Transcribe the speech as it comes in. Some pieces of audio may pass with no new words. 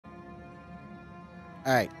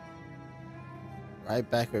All right, right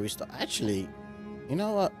back where we start. Actually, you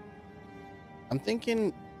know what? I'm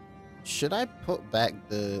thinking, should I put back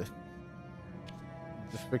the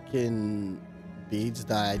freaking beads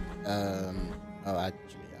that oh,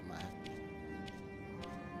 actually, I might have to.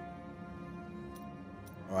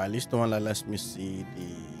 Or at least the one that lets me see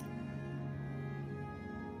the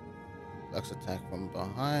Lux attack from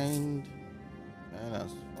behind. Okay,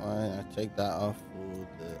 that's fine. I take that off for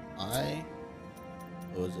the eye.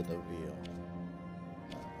 Or is it a real?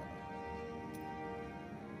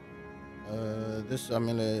 This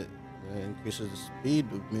amulet increases the speed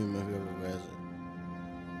of movement of whoever wears it.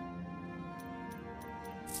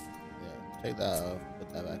 Yeah, take that off, put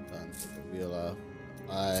that back on, take the wheel off,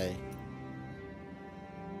 eye.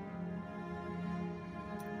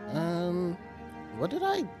 What did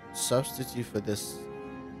I substitute for this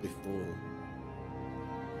before?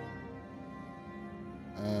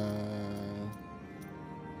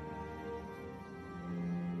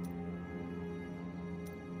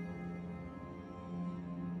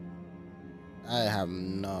 I have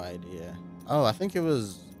no idea. Oh, I think it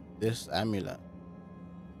was this amulet.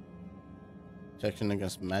 Protection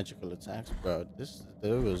against magical attacks, bro. This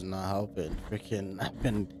was not helping. Freaking, I've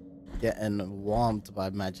been getting whomped by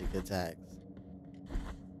magic attacks.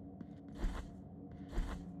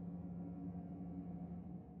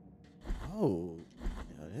 Oh,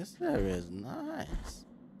 yo, this area is nice.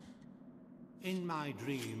 In my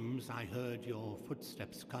dreams, I heard your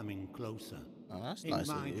footsteps coming closer. Oh, that's In nice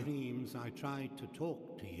my of you. dreams, I tried to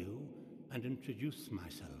talk to you and introduce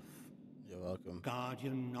myself. You're welcome.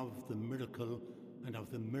 Guardian of the miracle and of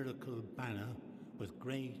the miracle banner, with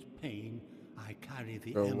great pain, I carry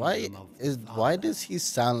the Bro, emblem of the why Father. does he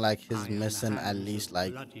sound like he's I am the missing at hands least of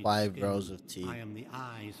like bloodied 5 skin. rows of teeth I am the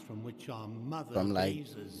eyes from which our mother from like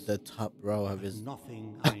gazes. the top row of But his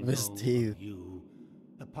nothing of I his know teeth? of you,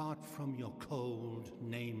 apart from your cold,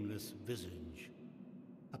 nameless visage,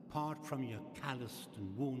 apart from your calloused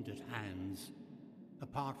and wounded hands,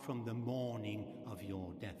 apart from the mourning of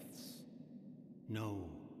your deaths. No,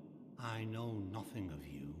 I know nothing of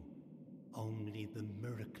you. Only the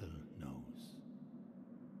miracle knows.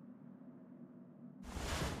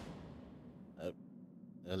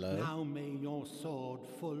 Hello? Now may your sword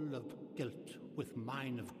full of guilt with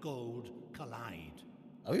mine of gold collide.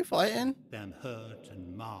 Are we fighting? Then hurt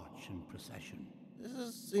and march in procession.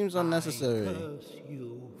 Seems unnecessary. I curse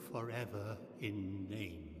you forever in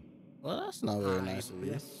name. Well, that's not very nice I of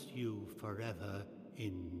you. bless you forever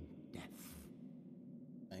in death.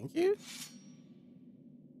 Thank you.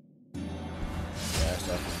 Yeah, it's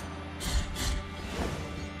definitely.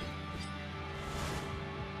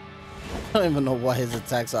 I don't even know why his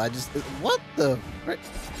attacks are. What the frick?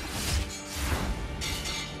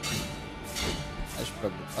 I should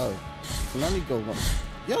probably. Oh, can only go one.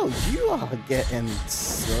 Yo, you are getting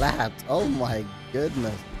slapped. Oh my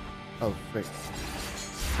goodness. Oh, frick.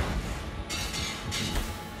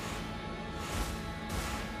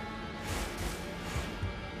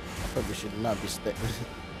 I probably should not be stand.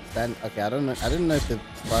 Okay, I don't know. I didn't know if the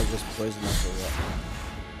bug was poisonous or what.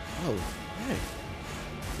 Oh, hey.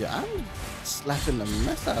 Yeah, I'm slapping the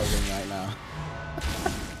mess out of him right now.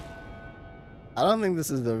 I don't think this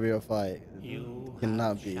is the real fight. You Cannot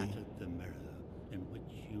have be. shattered the mirror in which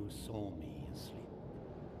you saw me asleep.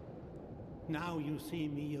 Now you see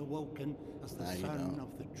me awoken as the son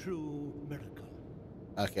of the true miracle.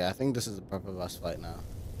 Okay, I think this is a proper boss fight now.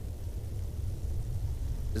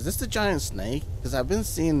 Is this the giant snake? Because I've been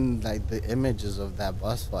seeing like the images of that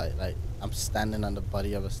boss fight. Like I'm standing on the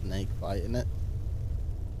body of a snake fighting it.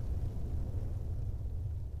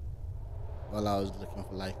 While I was looking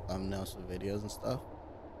for like thumbnails for videos and stuff.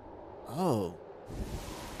 Oh.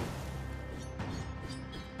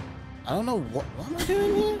 I don't know what am I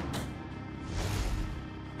doing here?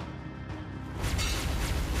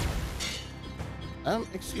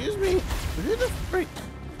 Excuse me. Who the freak?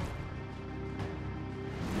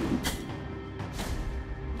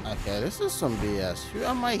 Okay, this is some BS. Who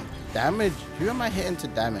am I damaged? Who am I hitting to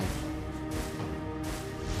damage?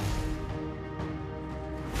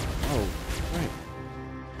 Oh, right.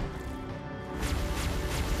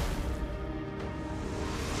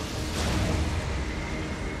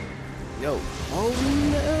 Yo. Oh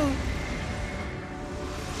no.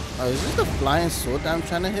 Oh, is this the flying sword that I'm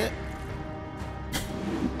trying to hit?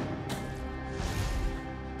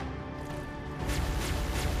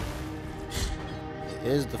 It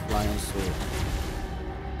is the flying sword.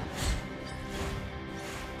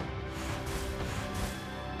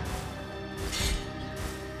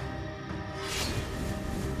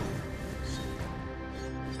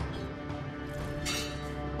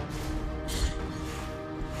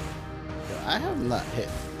 I have not hit.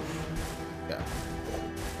 Yeah.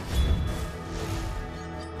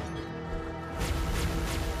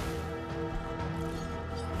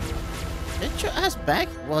 Get your ass back!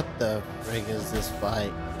 What the frig is this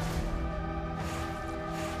fight?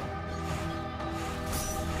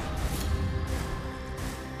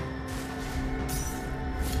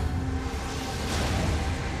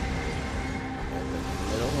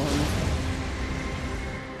 Middle one.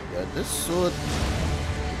 Yeah, this sword.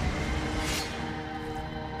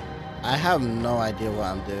 I have no idea what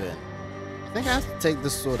I'm doing. I think I have to take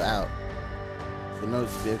this sword out in order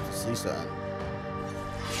to be able to see something.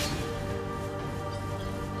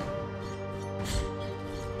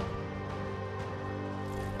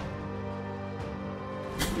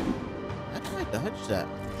 How do I dodge that?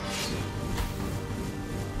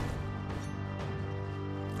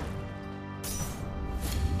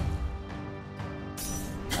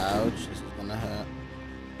 Ouch, this is gonna hurt.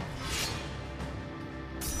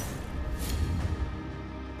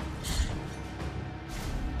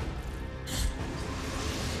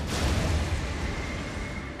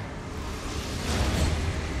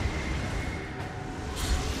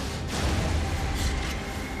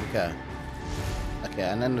 Okay. Okay,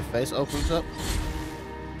 and then the face opens up.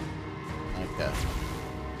 Okay.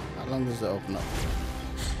 How long does it open up?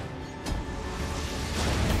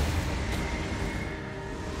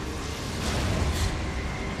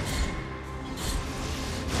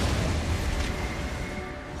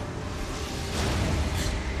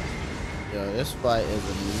 Yo, this fight is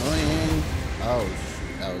annoying. Oh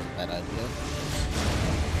shoot, that was a bad idea.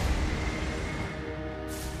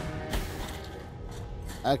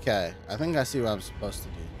 Okay, I think I see what I'm supposed to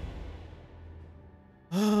do.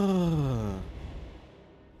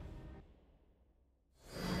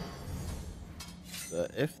 So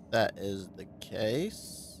if that is the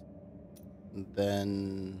case,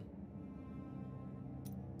 then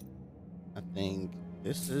I think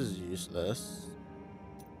this is useless.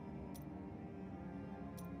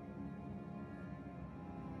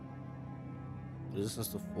 This is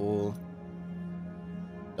the full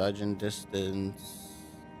dodging distance.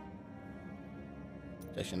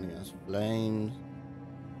 Protection against flames.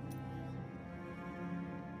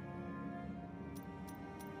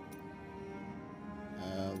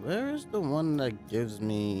 Where is the one that gives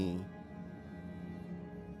me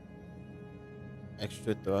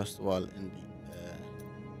extra thrust while in the air?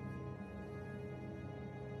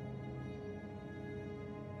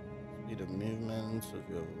 Speed of movement, so if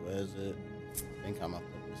you wears it. I think I'm gonna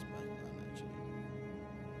put this back on actually.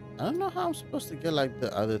 I don't know how I'm supposed to get like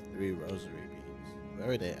the other 3 rosary beads. Where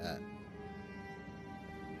are they at?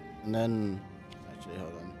 And then, actually,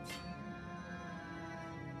 hold on.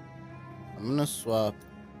 I'm gonna swap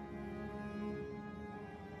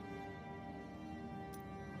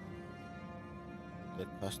the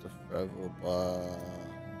cost of forever bar.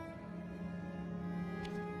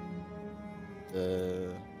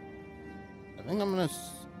 I think I'm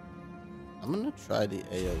gonna try the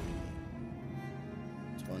AoE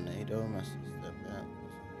tornado. My sister that.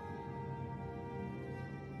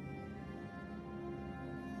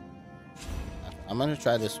 I'm gonna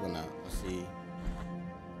try this one out. Let's see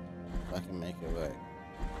if I can make it work.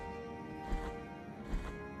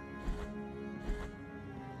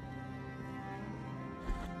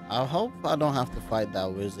 I hope I don't have to fight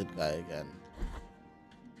that wizard guy again.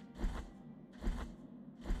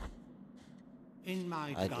 In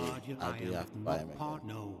my guardian, I do have to fight him again.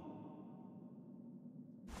 No.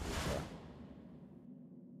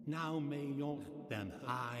 Now may your them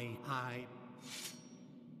high.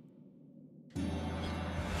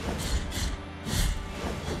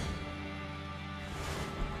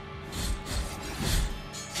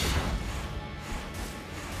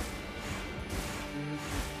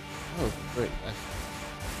 Oh, great.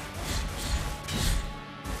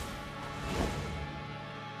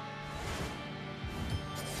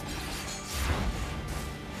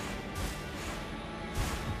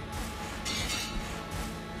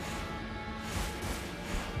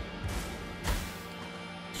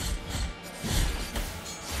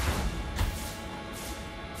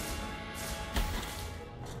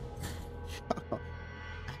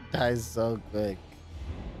 That is so quick.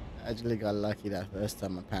 I actually got lucky that first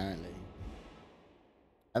time, apparently.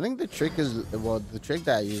 I think the trick is, well, the trick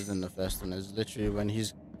that I used in the first one is literally when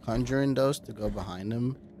he's conjuring those to go behind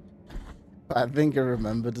him. I think I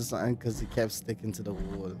remembered something because he kept sticking to the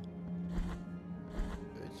wall,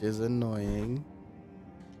 which is annoying.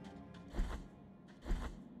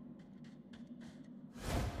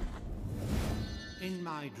 In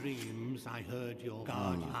my dreams, I heard your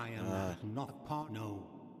God. I am not part. No.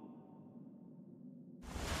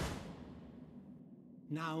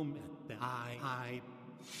 Now the I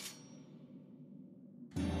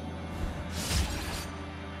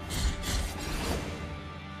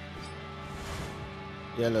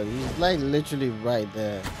Yellow, he's like literally right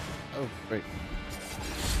there. Oh frick.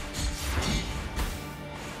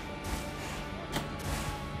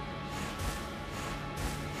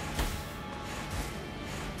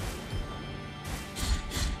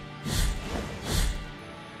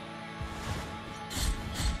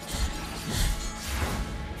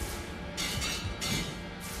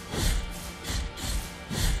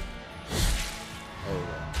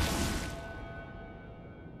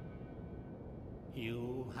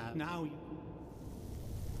 you have now.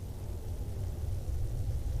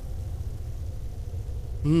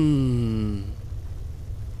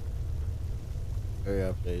 Hurry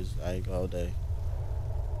up, please. I ain't got all day.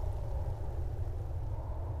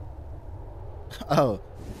 Oh,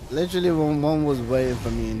 literally when one was waiting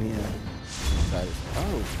for me in here. Guys,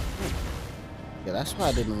 oh, yeah, that's why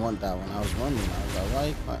I didn't want that one. I was wondering. I was like, why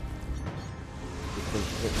you can't?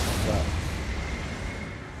 Because it sucks.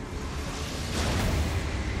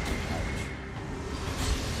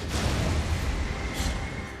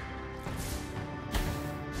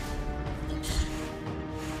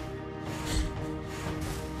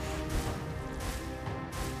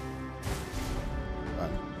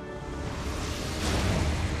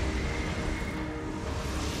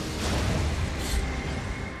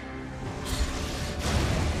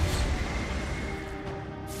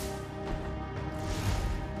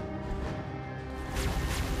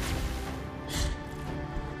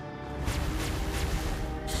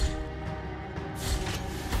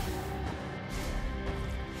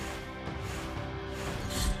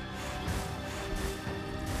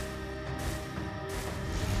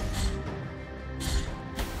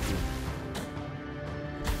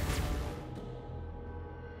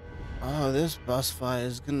 Oh, this boss fight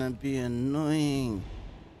is gonna be annoying.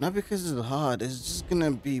 Not because it's hard, it's just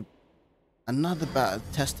gonna be another bad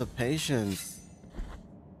test of patience.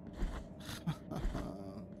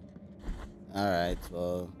 Alright,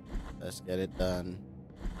 well, let's get it done.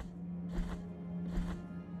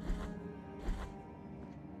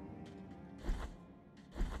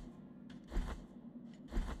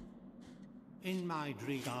 In my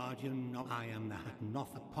dream, guardian, no, I am the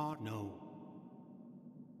not the part. No.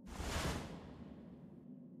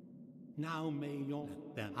 Now may your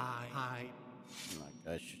then I. Oh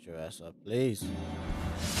my God, shut your ass up, please.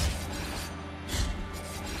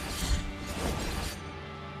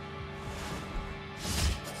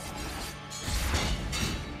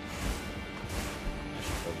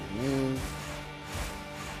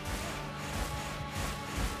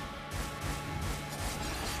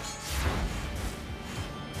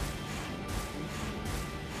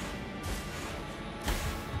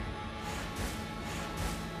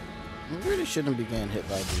 I really shouldn't be getting hit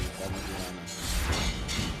by these, I'm gonna be honest.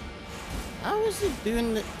 How is he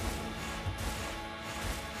doing it?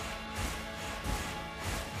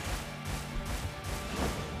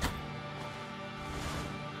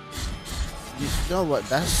 You know what?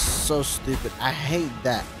 That's so stupid. I hate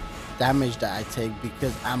that damage that I take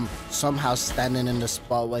because I'm somehow standing in the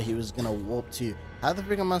spot where he was gonna warp to. How the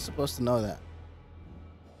frick am I supposed to know that?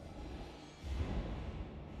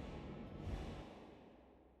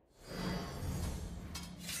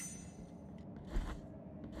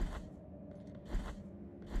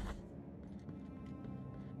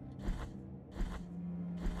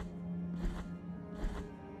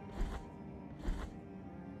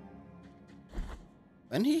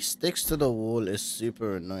 When he sticks to the wall, it's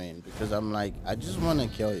super annoying because I'm like, I just want to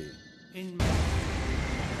kill you.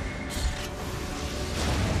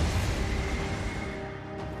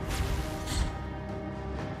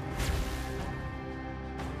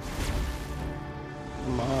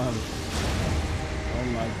 Come on. Oh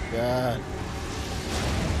my God.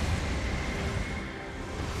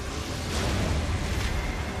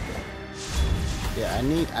 Yeah,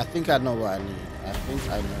 I think I know what I need. I think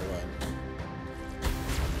I know what I need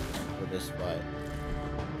for this fight.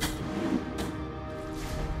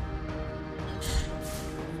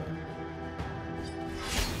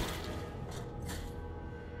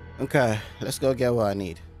 Okay, let's go get what I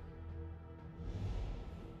need.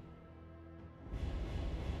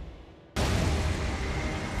 Are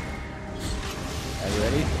you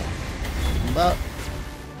ready? But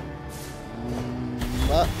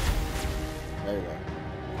there you go.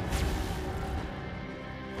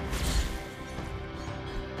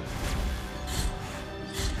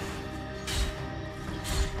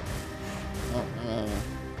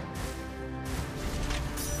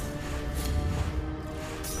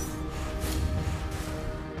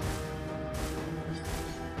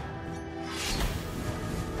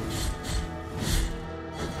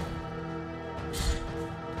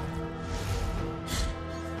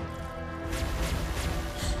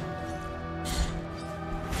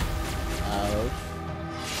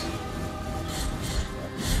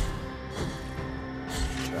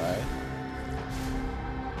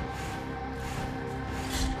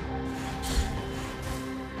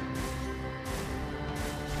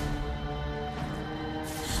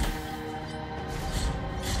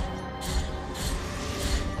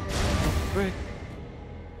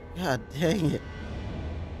 God dang it.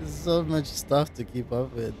 There's so much stuff to keep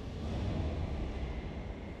up with.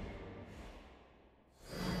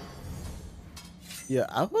 Yeah,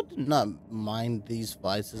 I would not mind these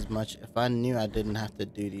fights as much if I knew I didn't have to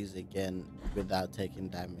do these again without taking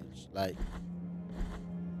damage. Like,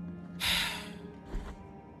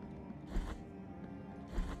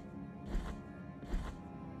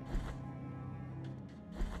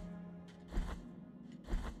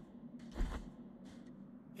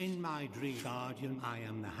 In my dream, Guardian, I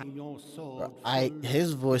am your bro, sword full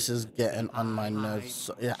his of voice is bitterness, getting and on my nerves.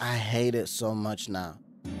 Yeah, I hate it so much now.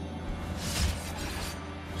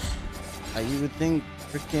 Like, you would think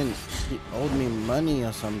freaking he owed me money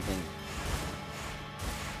or something.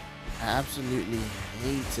 I absolutely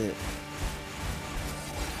hate it.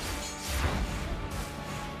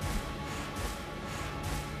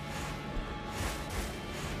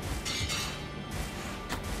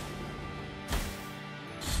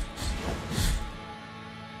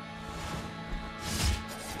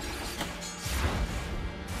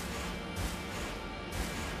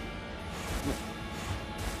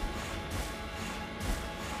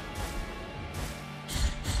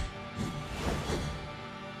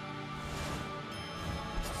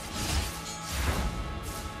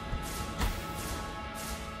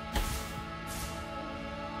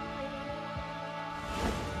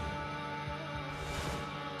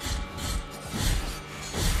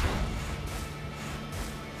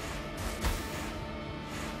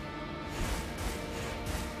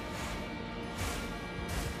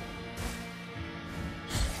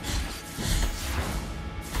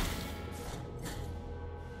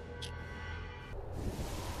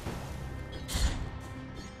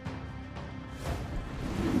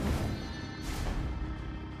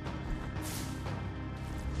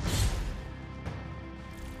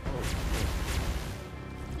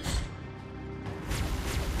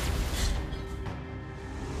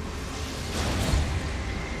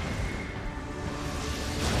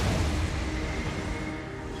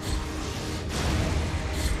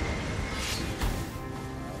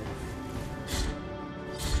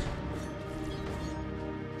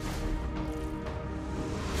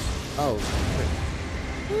 Oh, frick.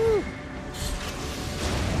 Woo.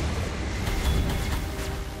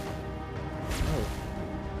 Oh.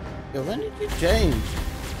 Yo, when did you change?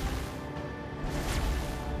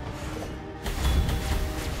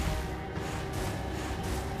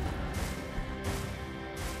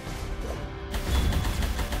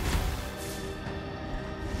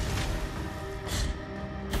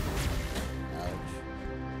 Ouch.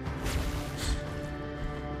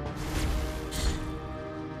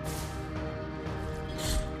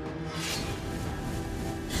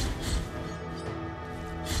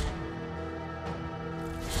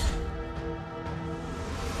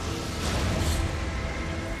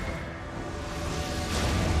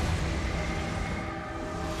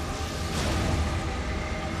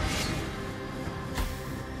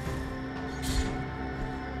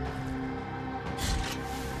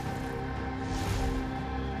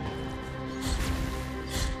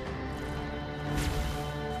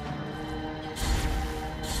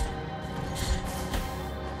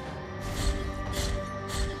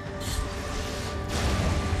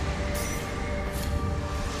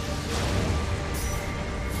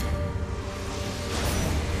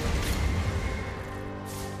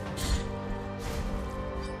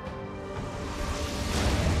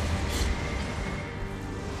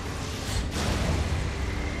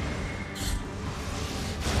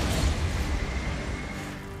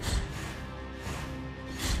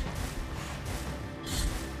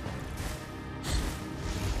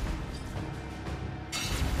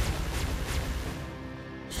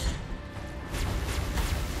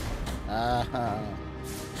 Ah,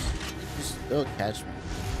 you still catch me.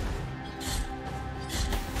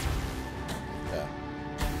 Yeah.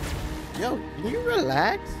 Yo, can you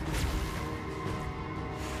relax?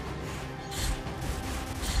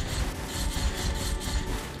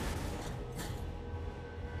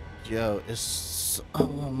 Yo,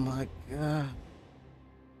 oh my god.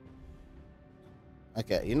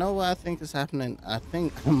 Okay, you know what I think is happening? I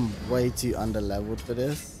think I'm way too underleveled for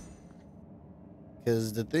this.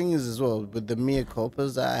 Because the thing is, as well, with the Mia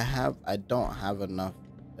Culpas that I have, I don't have enough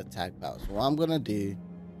attack power. So what I'm gonna do,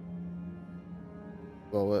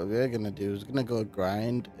 well, what we're gonna do is gonna go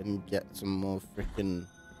grind and get some more freaking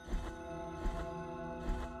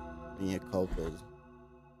Mia Culpas.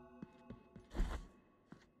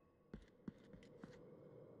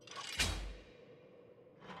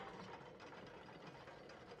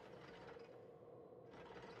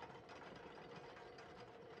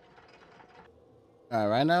 All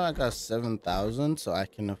right, right now I got 7,000, so I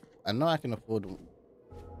can I know I can afford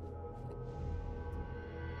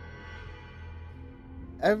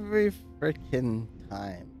every freaking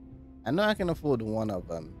time. I know I can afford one of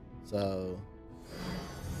them, so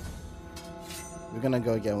we're gonna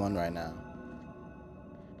go get one right now.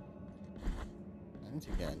 I need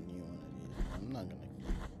to get a new one of these. I'm not gonna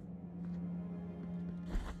keep.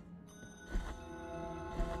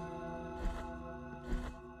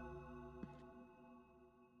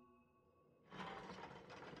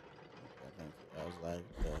 Okay, thank you. I was like,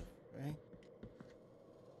 right?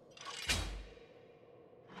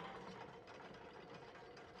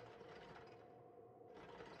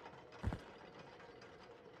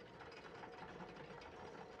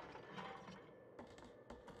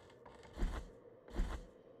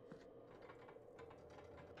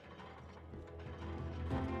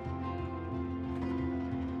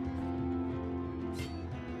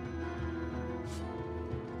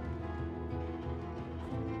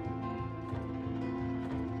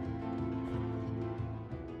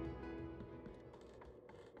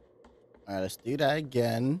 All right, let's do that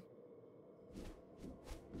again.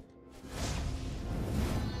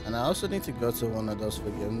 And I also need to go to one of those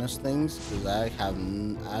forgiveness things because I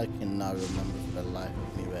cannot remember for the life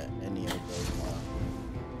of me where any of those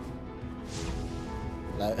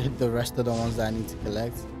are. Like the rest of the ones that I need to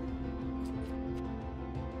collect.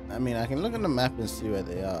 I mean, I can look on the map and see where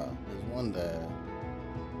they are. There's one there.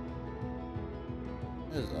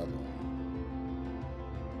 There's the other one.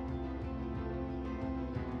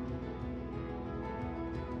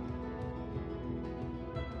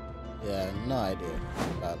 Yeah, no idea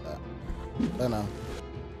about that. Don't know.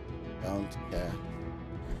 Don't care.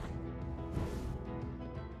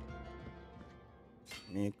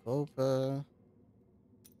 Mea culpa.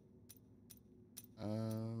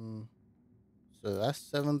 So that's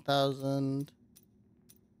 7,000.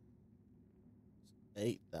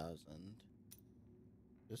 8,000.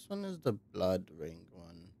 This one is the blood ring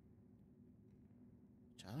one,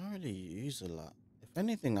 which I don't really use a lot. If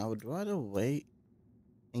anything, I would rather wait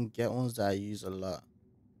and get ones that I use a lot.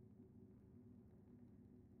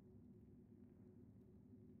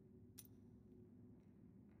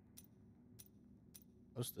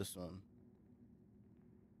 What's this one?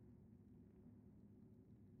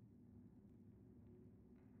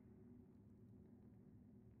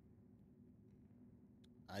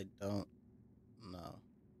 I don't know.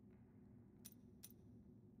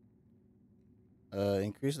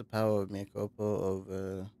 Increase the power of Miyakopo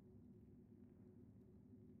over.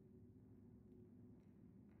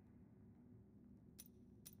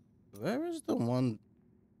 Where is the one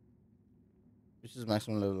which is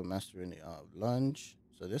maximum level of mastery in the art of lunge?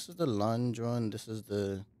 So this is the lunge one. This is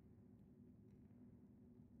the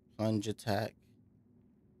plunge attack.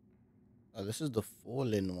 Oh, this is the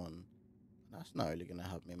fallen one. That's not really gonna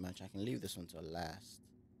help me much. I can leave this one till last.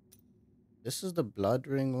 This is the blood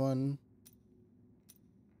ring one.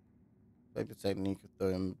 Like the technique of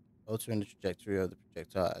throwing, altering the trajectory of the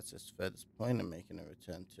projectile at its furthest point and making a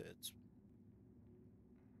return to its.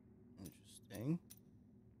 Interesting.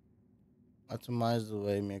 Optimize the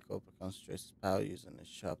way Miyakopa concentrates his power using his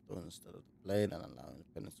sharp thorn instead of the blade and allowing the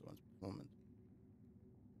Penitent One's performance.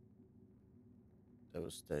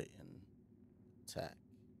 Devastating attack.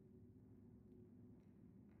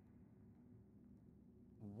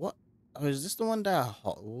 What? Oh, is this the one that I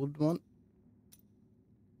hold one?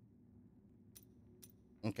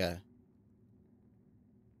 Okay.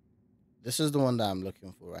 This is the one that I'm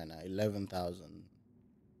looking for right now. 11,000.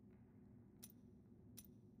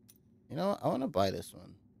 You know what? I want to buy this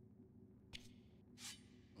one.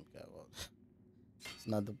 Okay, well, it's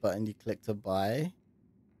not the button you click to buy.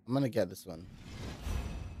 I'm going to get this one.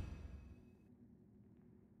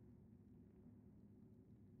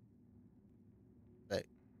 Wait.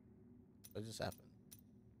 What just happened?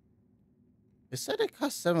 It said it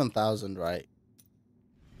cost 7,000, right?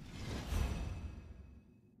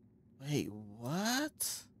 Wait,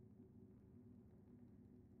 what?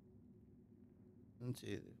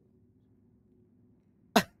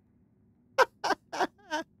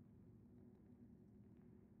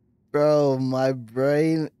 Bro, my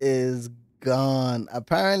brain is gone.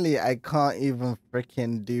 Apparently, I can't even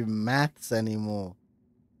freaking do maths anymore.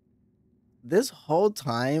 This whole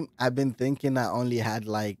time, I've been thinking I only had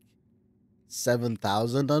like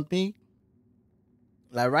 7,000 on me.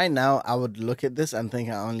 Like right now, I would look at this and think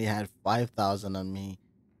I only had 5,000 on me.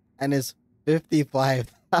 And it's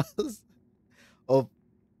 55,000. Oh,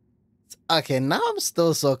 okay, now I'm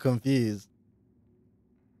still so confused.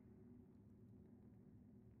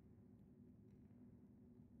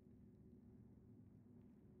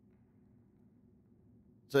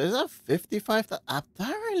 So is that 55?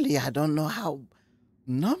 Apparently, I don't know how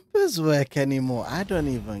numbers work anymore. I don't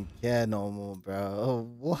even care no more, bro.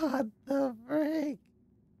 What the frick?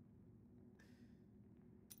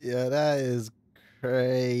 Yeah, that is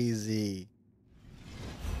crazy.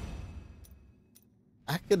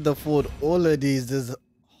 I could afford all of these this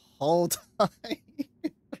whole time.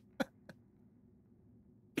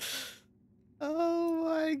 Oh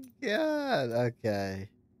my god. Okay.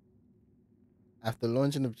 After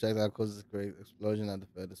launching the projectile causes a great explosion at the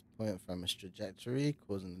furthest point from its trajectory,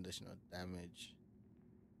 causing additional damage.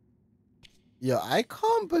 Yo, I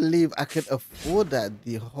can't believe I could afford that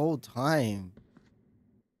the whole time.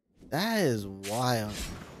 That is wild.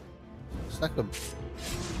 It's like a...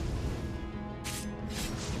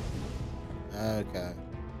 Okay.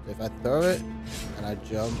 So if I throw it and I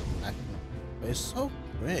jump, I can... But it's so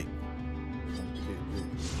quick. 1, 2,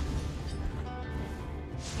 3.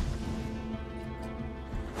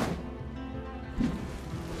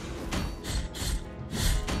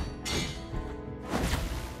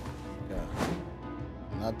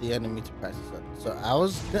 Not the enemy to practice on. So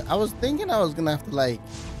I was thinking I was gonna have to like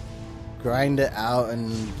grind it out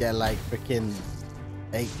and get like freaking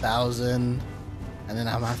 8,000, and then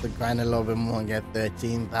I'm gonna have to grind a little bit more and get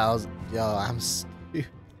 13,000. Yo, I'm stupid.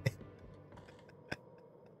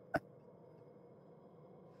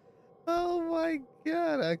 Oh my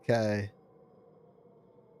god. Okay.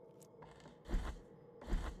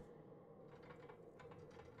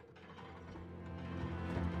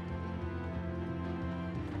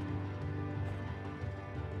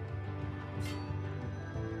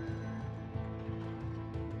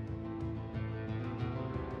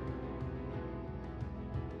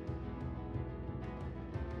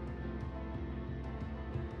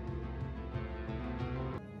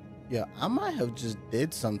 Yeah, I might have just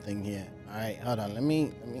did something here. All right, hold on. Let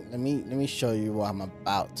me show you what I'm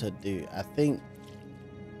about to do. I think.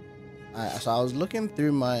 So I was looking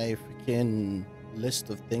through my freaking list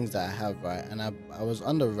of things that I have, right, and I was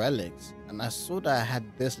under relics, and I saw that I had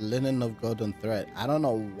this linen of golden thread. I don't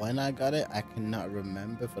know when I got it. I cannot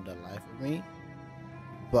remember for the life of me.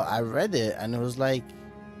 But I read it, and it was like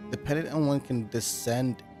the Penitent One can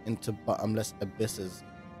descend into bottomless abysses.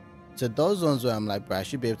 So those ones where I'm like, bro, I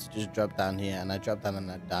should be able to just drop down here, and I drop down and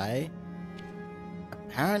I die.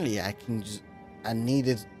 Apparently, I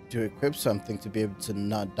needed to equip something to be able to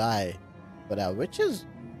not die, but which is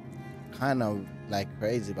kind of like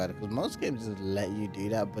crazy about it, because most games just let you do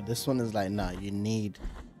that, but this one is like, nah, you need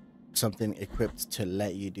something equipped to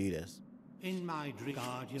let you do this.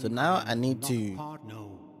 So now I need to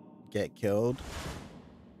get killed.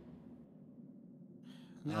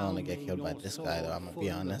 I don't want to get killed by this guy though, I'm gonna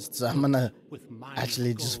be honest. So I'm gonna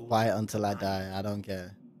actually just fight until I die. I don't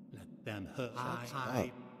care. Let them hurt.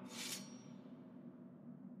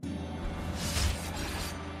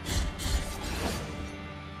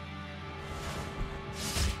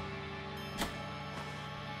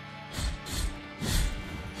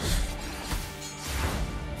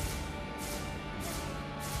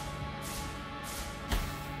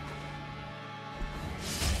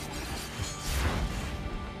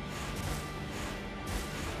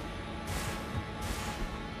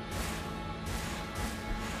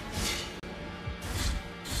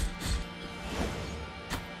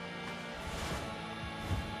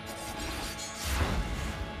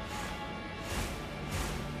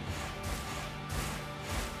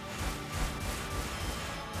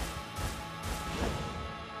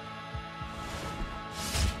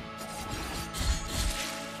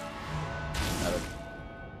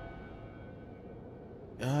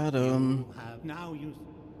 Got him. Now you.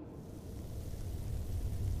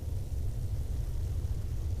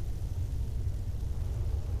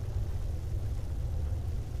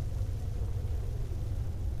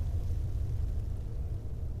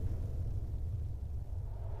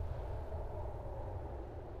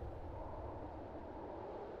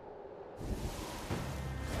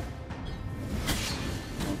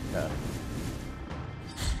 Okay.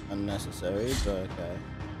 Unnecessary, but okay.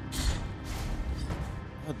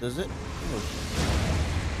 Oh, does it? Oh.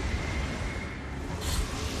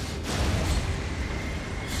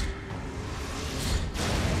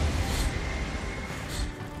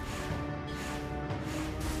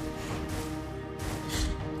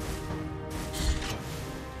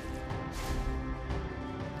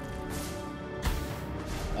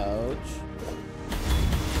 Ouch.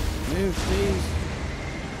 Move, please.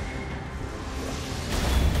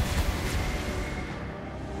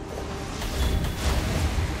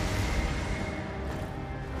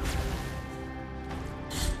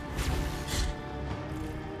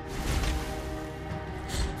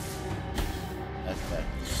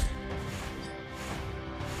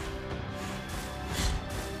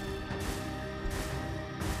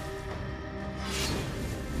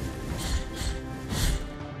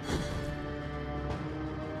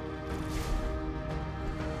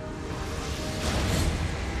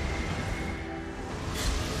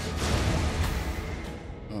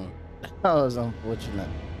 That was unfortunate.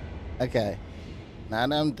 Okay, now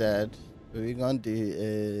that I'm dead, what we're gonna do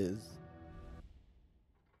is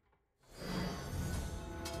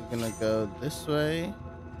we're gonna go this way,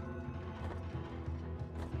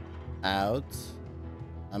 out,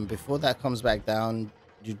 and before that comes back down,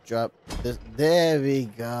 you drop this. There we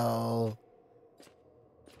go.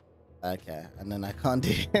 Okay, and then I can't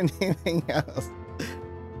do anything else.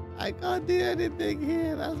 I can't do anything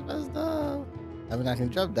here. That's messed up. I mean, I can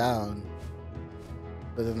drop down,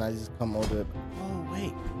 but then I just come all the way. Oh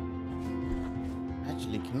wait,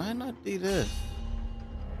 actually, can I not do this?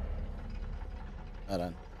 Hold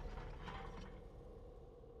on.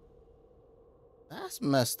 That's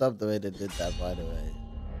messed up the way they did that, by the way.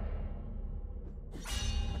 Is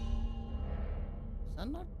that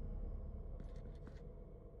not?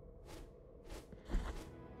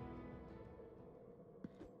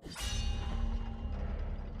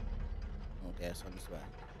 Okay, it's on this way.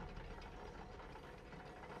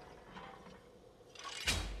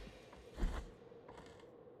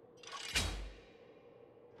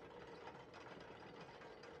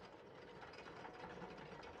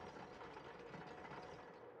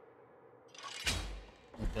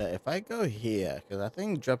 Okay, if I go here, because I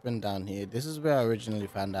think dropping down here, this is where I originally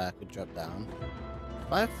found out I could drop down.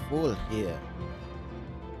 If I fall here,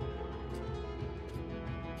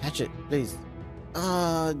 catch it, please.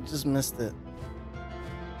 Oh, just missed it.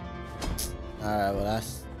 Alright, well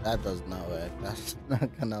that does not work. That's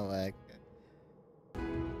not gonna work.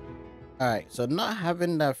 Alright, so not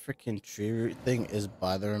having that freaking tree root thing is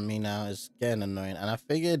bothering me now. It's getting annoying. And I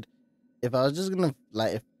figured if I was just gonna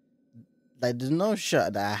like there's no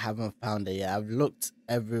shot that I haven't found it yet. I've looked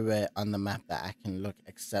everywhere on the map that I can look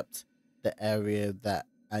except the area that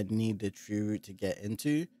I need the tree root to get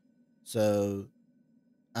into. So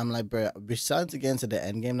I'm like, bro, we're starting to get into the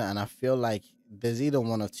end game now, and I feel like there's either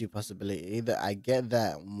one of two possibilities. Either I get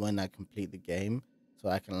that when I complete the game, so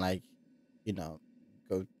I can like, you know,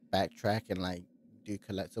 go backtrack and like do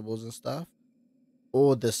collectibles and stuff,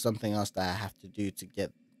 or there's something else that I have to do to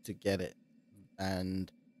get it. And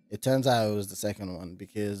it turns out it was the second one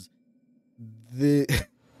because the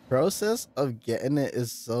process of getting it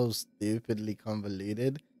is so stupidly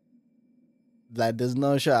convoluted. Like, there's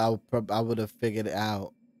no shot I would have figured it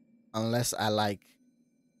out unless I like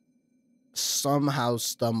somehow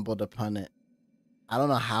stumbled upon it. I don't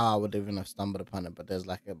know how I would even have stumbled upon it, but there's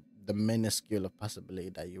like the minuscule of possibility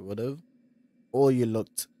that you would have, or you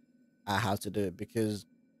looked at how to do it because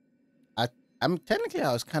I I'm technically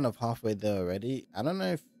I was kind of halfway there already. I don't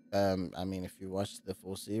know if I mean if you watched the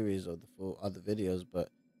full series or the full other videos, but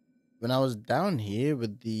when I was down here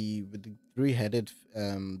with the three-headed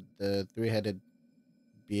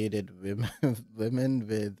bearded women women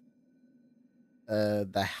with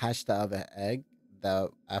that hatched out of an egg that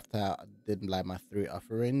after I did like my three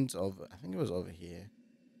offerings over I think it was over here.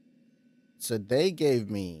 So they gave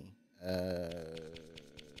me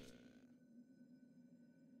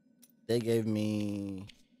they gave me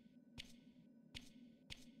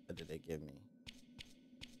what did they give me?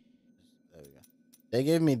 There we go. They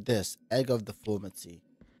gave me this egg of deformity.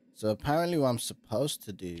 So apparently what I'm supposed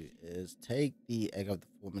to do is take the egg of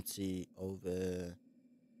deformity over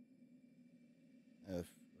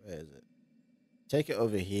where is it? Take it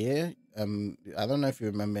over here. I don't know if you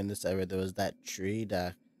remember in this area there was that tree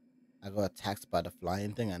that I got attacked by the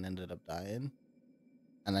flying thing and ended up dying.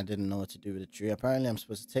 And I didn't know what to do with the tree. Apparently I'm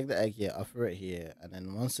supposed to take the egg here, offer it here, and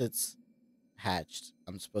then once it's hatched,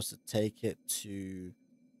 I'm supposed to take it to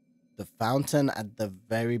the fountain at the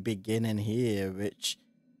very beginning here, which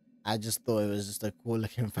I just thought it was just a cool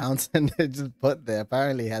looking fountain they just put there.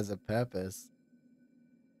 Apparently it has a purpose.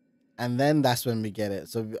 And then that's when we get it.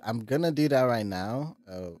 So I'm gonna do that right now.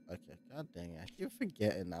 Oh, okay. God dang it. I keep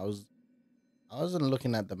forgetting. I wasn't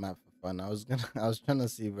looking at the map for fun. I was trying to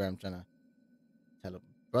see where I'm trying to teleport.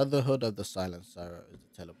 Brotherhood of the Silent Sorrow is the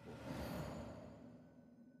teleport.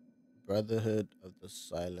 Brotherhood of the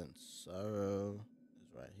Silent Sorrow is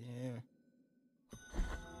right here.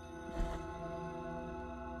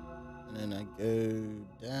 And then I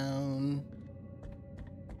go down.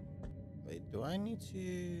 Wait, do I need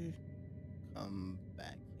to come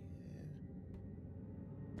back here?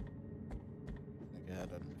 Okay,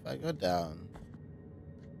 hold on. If I go down,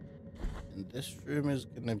 and this room is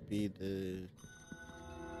gonna be the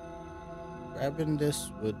grabbing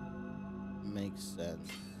this would make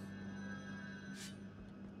sense.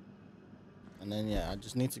 And then yeah, I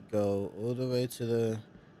just need to go all the way to the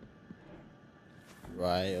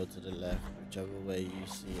right or to the left, whichever way you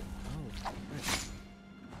see it.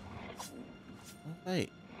 Oh,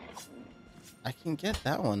 wait. I can get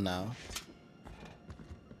that one now.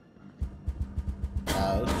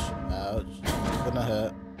 gonna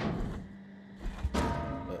hurt.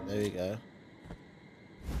 But there we go.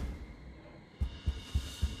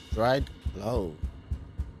 Dried clove.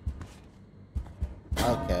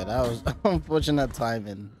 Okay, that was unfortunate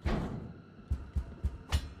timing.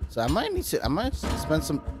 So I might spend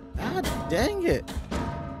some. God dang it!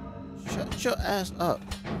 Shut your ass up.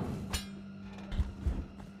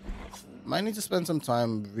 Might need to spend some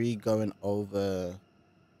time going over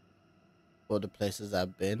all the places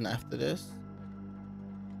I've been after this.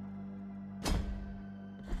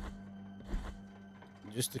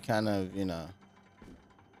 Just to kind of, you know,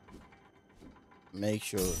 make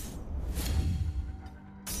sure.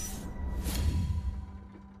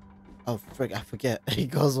 Oh frick, I forget. He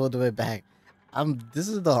goes all the way back. This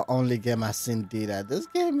is the only game I've seen do that. This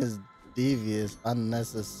game is devious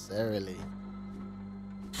unnecessarily.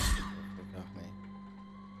 Frick off me.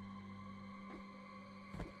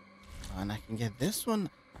 Oh, and I can get this one.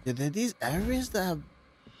 Yeah, there are these areas that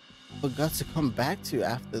I forgot to come back to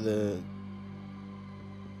after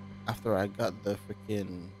I got the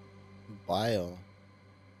freaking bio.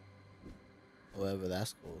 Whatever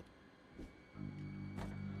that's called.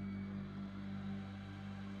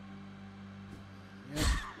 Yep.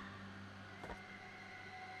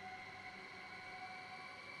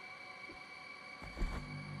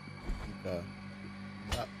 Okay.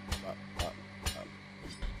 Up.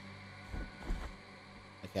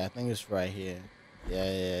 Okay, I think it's right here.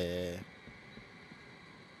 Yeah.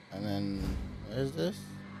 And then, where is this?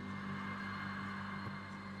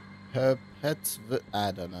 Her pets.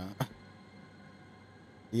 I don't know.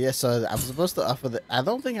 Yeah, so I'm supposed to offer the. I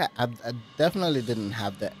don't think I definitely didn't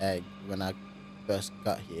have the egg when I first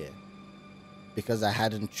got here because I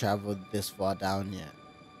hadn't traveled this far down yet.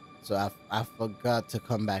 So I forgot to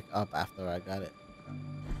come back up after I got it.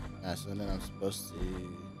 So then I'm supposed to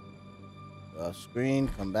go off screen,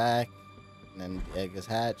 come back, and then the egg is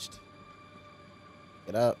hatched.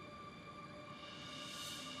 Get up.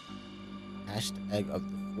 Hatched egg of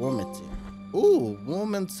deformity. Ooh,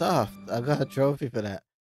 warm and soft. I got a trophy for that.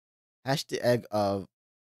 Hatched the egg of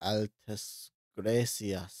Altes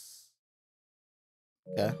Gracias.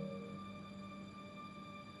 Okay.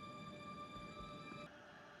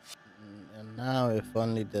 And now if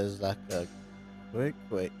only there's like a quick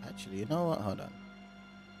wait. Actually, you know what? Hold on.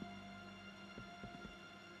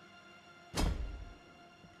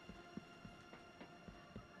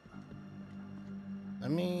 Let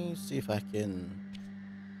me see if I can.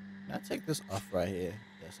 Can I take this off right here?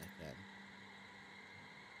 Yes, I can.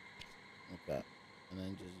 Okay. And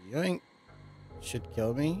then just yoink. Should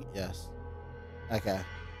kill me? Yes. Okay.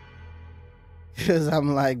 Because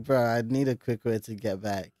I'm like, bro, I need a quick way to get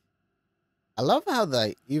back. I love how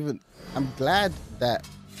I'm glad that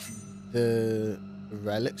the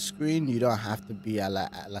relic screen, you don't have to be at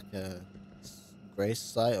like a grace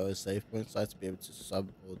site or a save point site to be able to sub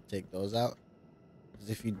or take those out. Because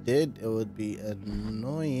if you did, it would be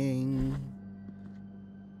annoying.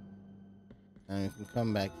 And we can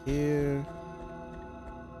come back here.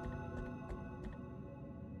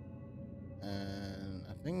 And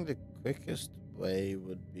I think the quickest way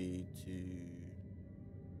would be to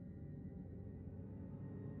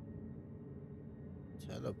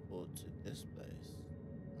teleport to this place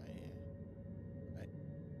right here. Right.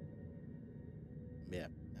 Yeah.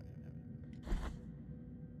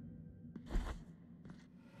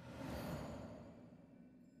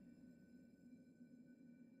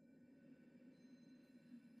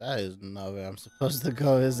 That is not where I'm supposed to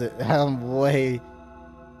go, is it?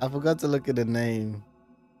 I forgot to look at the name.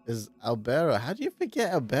 Is Albero. How do you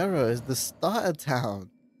forget Albero is the starter town?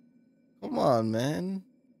 Come on, man.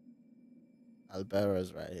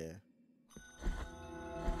 Albero's right here.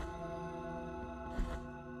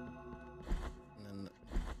 And then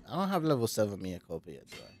I don't have level 7 Miyakopa yet,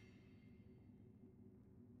 do I?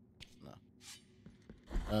 No.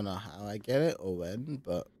 I don't know how I get it or when,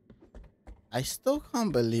 but I still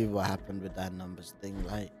can't believe what happened with that numbers thing.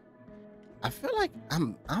 Like, I feel like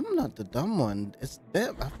I'm not the dumb one. It's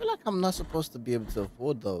them. I feel like I'm not supposed to be able to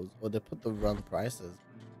afford those, or they put the wrong prices.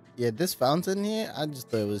 Yeah, this fountain here, I just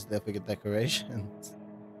thought it was there for decorations.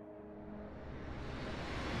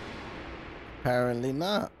 Apparently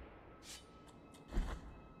not.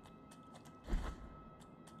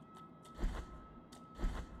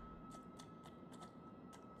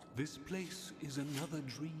 This place is another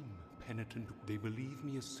dream, Penitent. They believe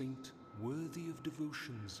me a saint, worthy of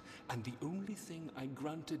devotions, and the only thing I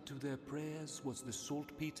granted to their prayers was the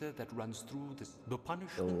saltpeter that runs through this. The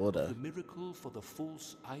punishment of the miracle for the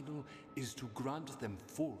false idol is to grant them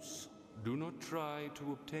force. Do not try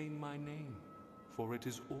to obtain my name, for it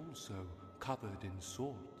is also covered in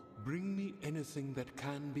salt. Bring me anything that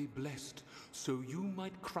can be blessed, so you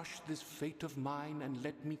might crush this fate of mine and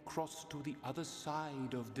let me cross to the other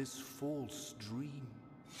side of this false dream.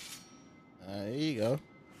 There you go.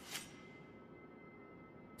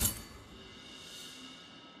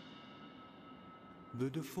 The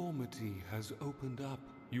deformity has opened up.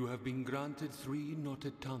 You have been granted 3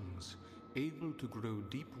 knotted tongues, able to grow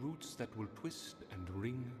deep roots that will twist and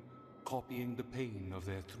wring, copying the pain of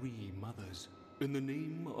their 3 mothers. In the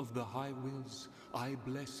name of the High Wills, I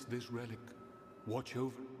bless this relic. Watch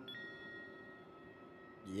over.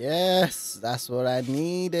 Yes, that's what I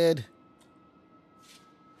needed.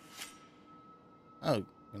 Oh,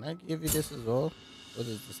 can I give you this as well? What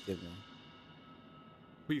does this give me?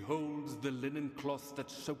 Behold the linen cloth that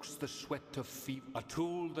soaks the sweat of fever, a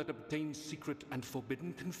tool that obtains secret and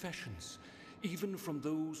forbidden confessions, even from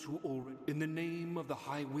those who already. In the name of the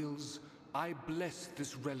High Wills, I bless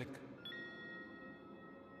this relic.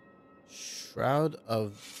 Shroud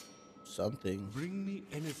of something. Bring me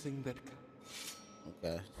anything that can.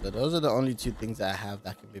 Okay, so those are the only 2 things I have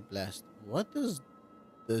that can be blessed. What does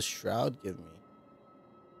the shroud give me?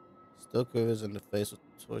 Still quivers in the face of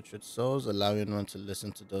tortured souls, allowing one to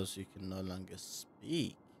listen to those who can no longer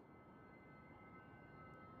speak.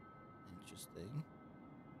 Interesting.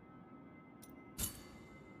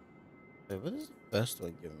 Wait, what does the first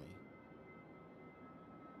one give me?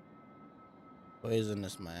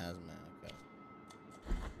 Poisonous miasma. Okay.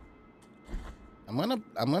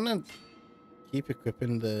 I'm gonna keep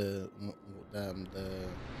equipping the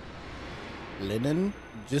linen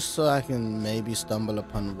just so I can maybe stumble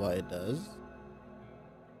upon what it does.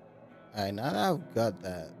 Alright, now that I've got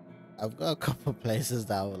that, I've got a couple places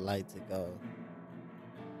that I would like to go.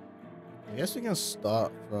 I guess we can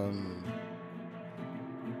start from.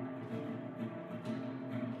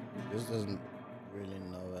 This doesn't really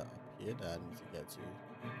know it up here that I need to get to.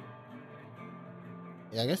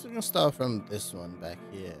 Yeah, I guess we can start from this one back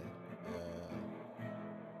here.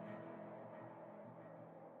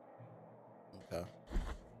 Okay.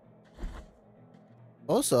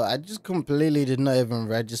 Also, I just completely did not even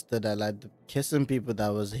register that like the kissing people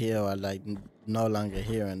that was here are like no longer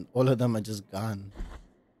here, and all of them are just gone.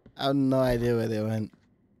 I have no idea where they went.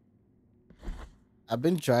 I've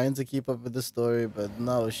been trying to keep up with the story, but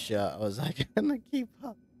no shit. I was like, I'm gonna keep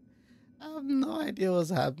up. I have no idea what's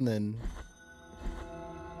happening.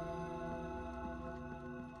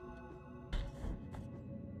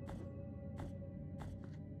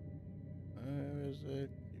 Where is it?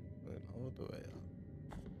 Keep going all the way up.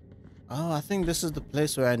 Oh, I think this is the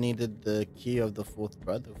place where I needed the key of the 4th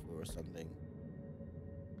brother for or something.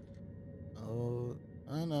 Oh,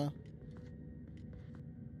 I don't know.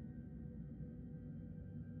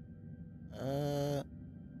 Up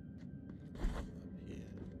here.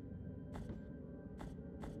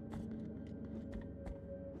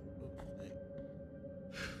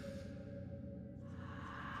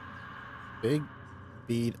 Big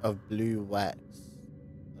bead of blue wax.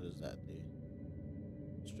 What does that do?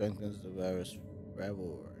 Strengthens the wearer's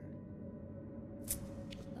revel.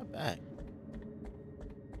 Not bad.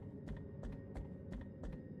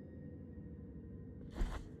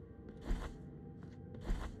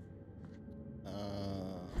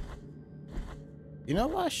 You know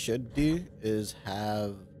what I should do is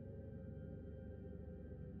have.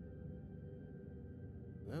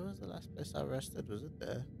 Where was the last place I rested? Was it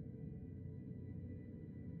there?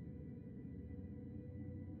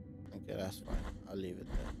 Okay, that's fine. I'll leave it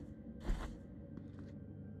there.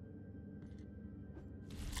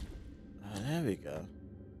 Oh, there we go.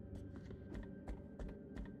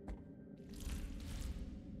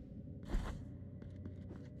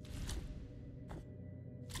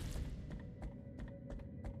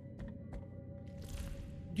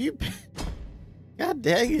 You, God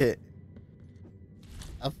dang it!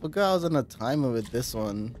 I forgot I was on a timer with this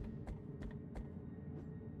one.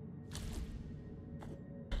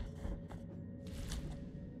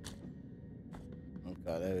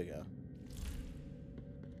 Okay, there we go.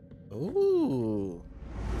 Ooh.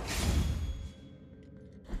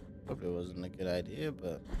 Probably wasn't a good idea,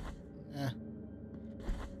 but eh.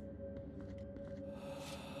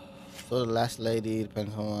 So the last lady,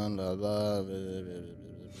 Penitent One, blah blah.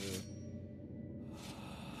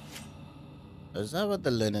 Is that what the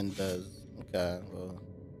linen does? Okay, well.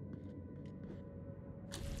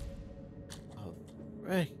 Oh,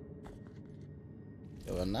 right.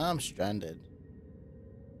 Okay, well, now I'm stranded.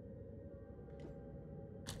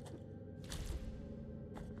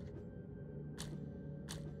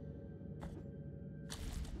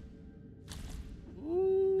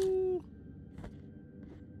 Ooh.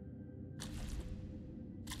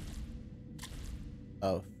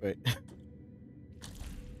 Oh, frick.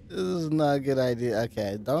 This is not a good idea.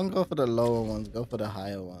 Okay, don't go for the lower ones. Go for the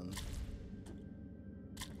higher ones.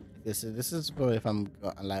 This is for if I'm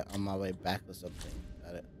like on my way back or something.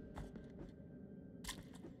 Got it.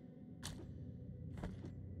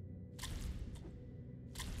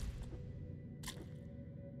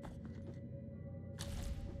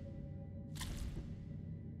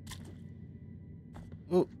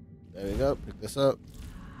 Ooh, there we go. Pick this up.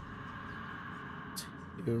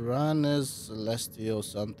 Uranus celestial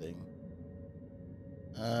something.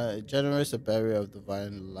 It generates a barrier of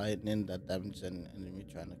divine lightning that damages an enemy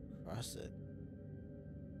trying to cross it.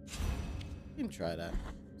 You can try that.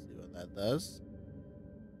 See what that does.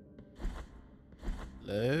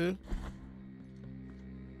 Hello.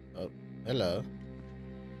 Oh, hello.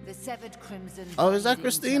 The severed crimson. Oh, is that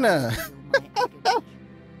Christina?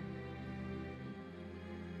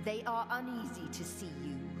 They are uneasy to see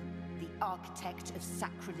you, the architect of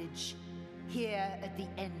sacrilege, here at the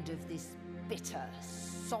end of this bitter,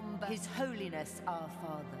 somber. His Holiness, our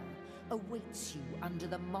Father, awaits you under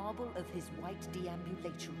the marble of his white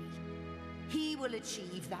deambulatory. He will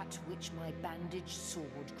achieve that which my bandaged sword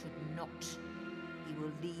could not. He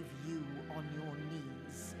will leave you on your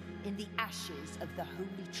knees, in the ashes of the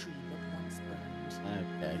holy tree that once burned.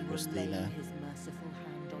 Okay, he will Christina. lay his merciful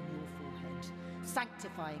hand on your forehead,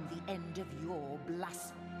 sanctifying the end of your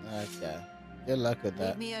blasphemy. Okay. Good luck with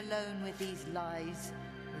that. Leave me alone with these lies,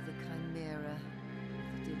 with the chimera,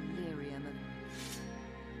 with the delirium of...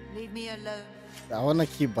 Leave me alone. I want to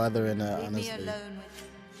keep bothering her, Leave honestly. me alone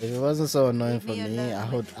with... If it wasn't so annoying Leave for me me,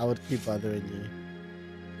 alone I would keep bothering you.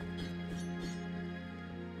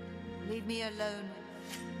 Leave me alone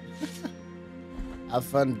with... Have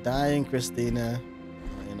fun dying, Christina.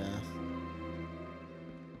 You know.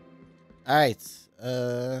 Alright.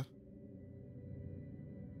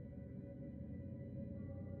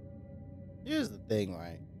 Here's the thing,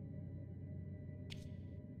 right?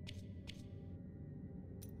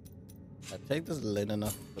 I take this linen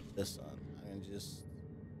off and put this on. I can just...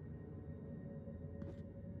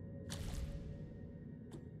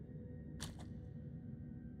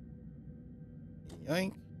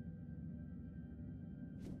 Yoink.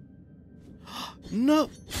 No!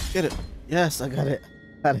 Get it. Yes, I got it.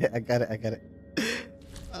 I got it.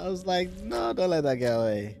 I was like, no, don't let that get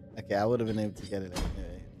away. Okay, I would have been able to get it anyway.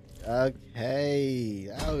 Okay,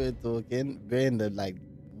 now we're talking. We're in the, like,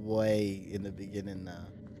 way in the beginning now.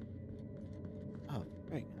 Oh,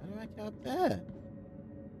 great. How do I get up there?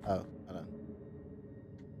 Oh, hold on.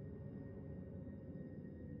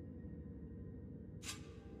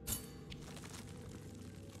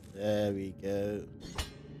 There we go.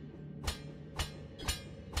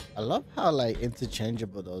 I love how like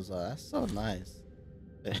interchangeable those are. That's so nice.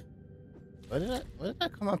 What did I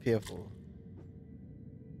come up here for?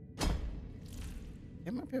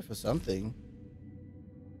 Came up here for something.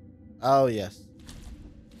 Oh yes.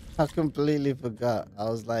 I completely forgot. I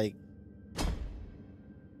was like,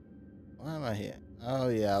 why am I here? Oh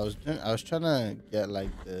yeah, I was trying to get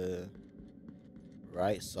like the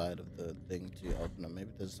right side of the thing to open up. Maybe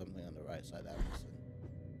there's something on the right side that I'm missing.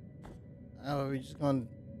 Oh, we're just gonna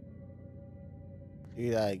do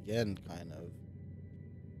that again, kind of.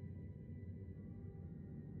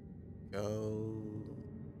 Go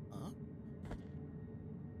up.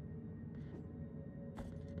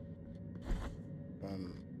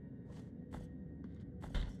 From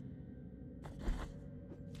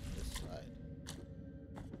this side.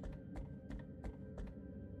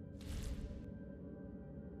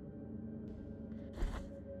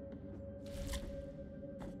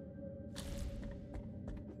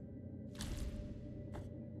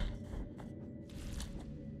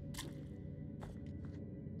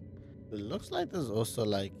 It looks like there's also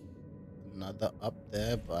like another up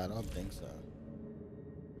there, but I don't think so.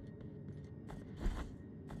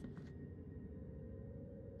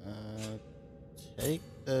 Take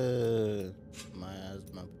the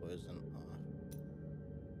miasma poison off.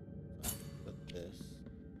 So I can put this.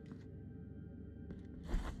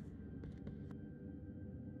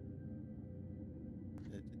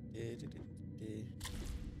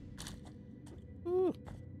 Ooh.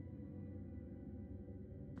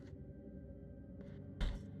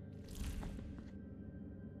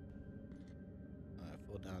 Alright,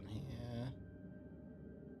 fall down here.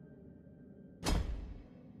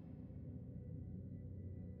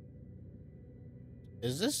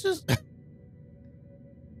 Is this just...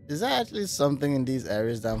 Is there actually something in these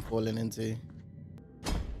areas that I'm falling into?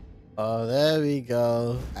 Oh, there we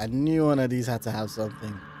go. I knew one of these had to have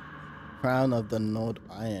something. Crown of the Node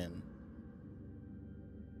Iron.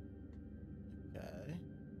 Okay.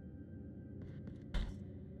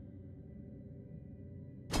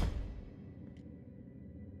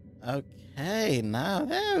 Okay, now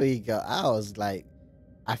there we go. I was like,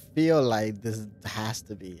 I feel like this has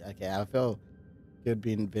to be okay. I feel good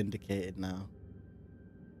being vindicated now.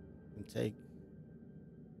 We can take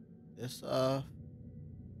this off,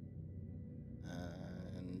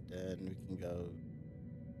 and then we can go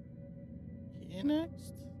here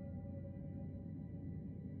next.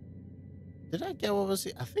 Did I get what was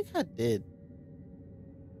it? I think I did,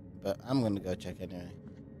 but I'm gonna go check anyway.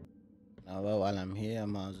 Now, well, while I'm here, I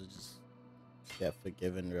might as well just get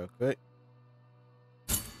forgiven real quick.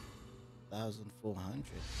 1,400.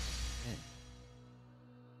 Okay.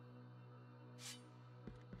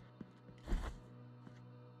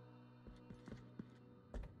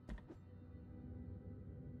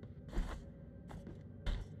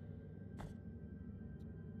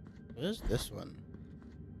 Where's this one?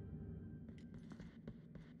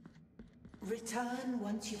 Return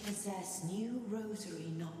once you possess new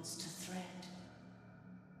rosary knots to thread.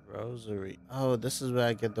 Rosary. Oh, this is where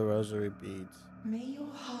I get the rosary beads May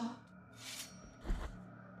your heart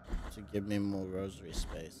to give me more rosary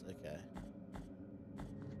space. Okay.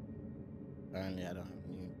 Apparently, I don't have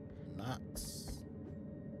new knots.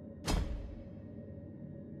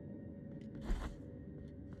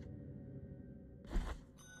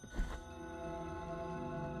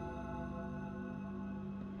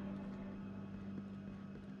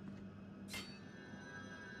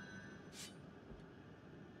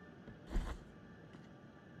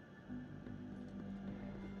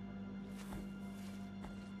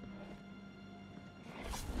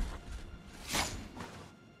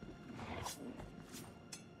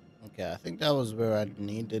 Okay, I think that was where I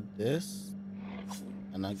needed this,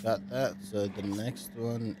 and I got that. So the next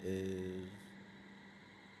one is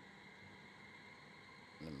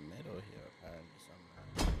in the middle here, apparently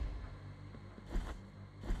somewhere.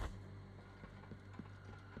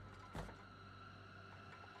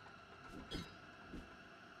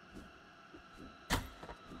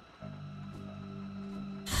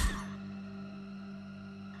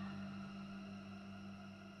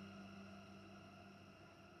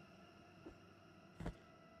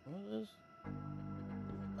 What is?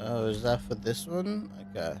 Oh, is that for this one?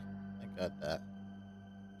 Okay, I got that.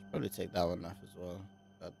 Should probably take that one off as well.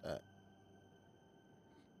 Got that.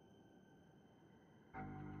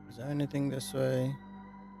 Is there anything this way?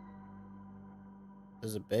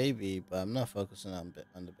 There's a baby, but I'm not focusing on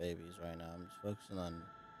the babies right now. I'm just focusing on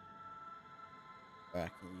where I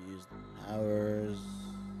can use the powers.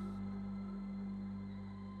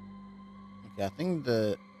 Okay, I think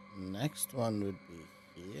the next one would be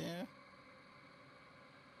here.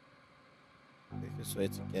 Quickest way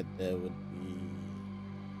to get there would be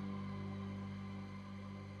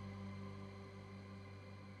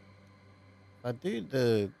if I do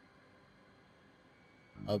the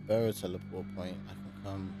Albero teleport point, I can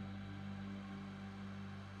come.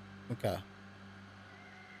 Okay.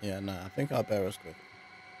 Yeah, no, I think Albero's quicker.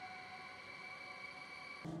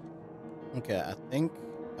 Okay, I think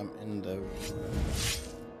I'm in the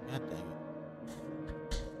God dang it.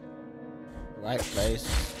 Right place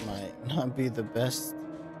might not be the best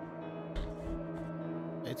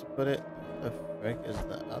way to put it. The frick is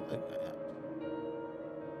the other guy?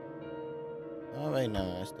 Oh wait,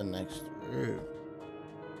 no, it's the next room.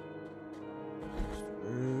 Next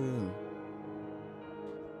room.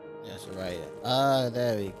 Yes, right here. Ah,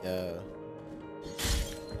 there we go.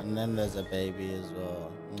 And then there's a baby as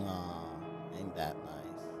well. Aw, ain't that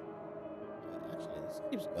nice? Actually, this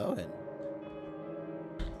keeps going.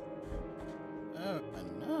 Oh,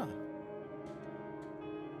 enough.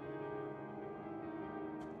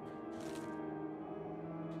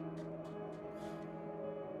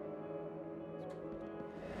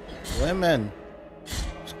 Women.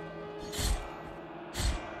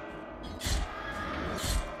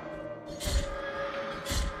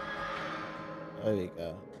 There we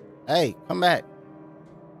go. Hey, come back.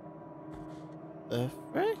 The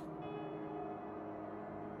frick?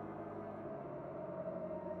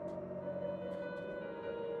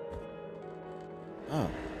 Oh,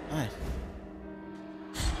 nice.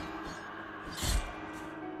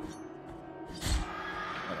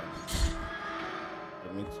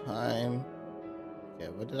 Give me time. Okay,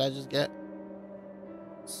 what did I just get?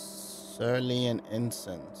 Cerulean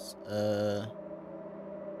incense.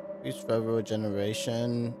 Increased forever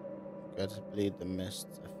regeneration. Gradually bleed the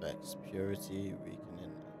mist affects purity,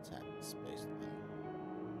 weakening attacks based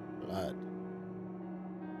on blood.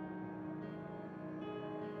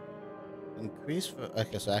 Increase for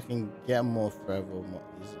okay, so I can get more forever more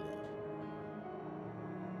easily.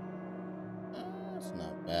 It's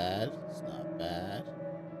not bad. It's not bad.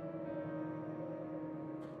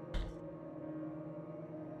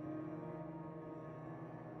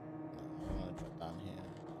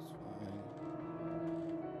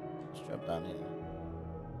 drop down here.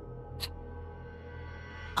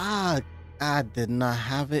 Ah, I did not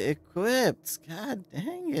have it equipped. God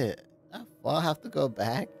dang it. I'll have to go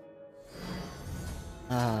back.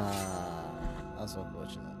 That's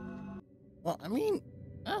unfortunate. Well, I mean,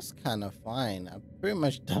 that's kind of fine. I've pretty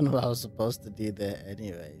much done what I was supposed to do there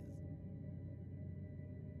anyways.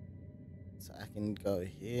 So I can go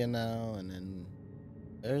here now, and then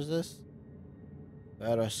there's this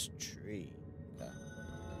Ferris tree. Okay.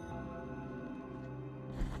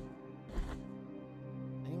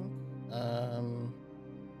 I think, I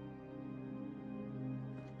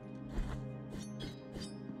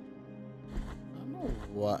don't know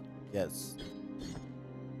what gets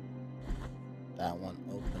that one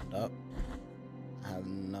opened up. I have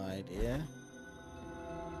no idea.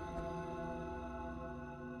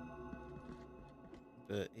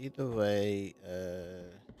 But either way,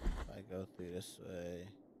 if I go through this way.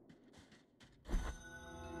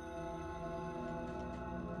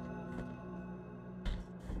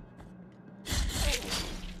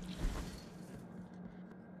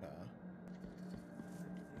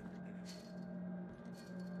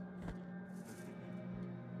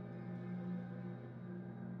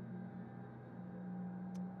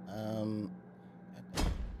 I think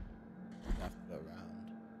I have to go around.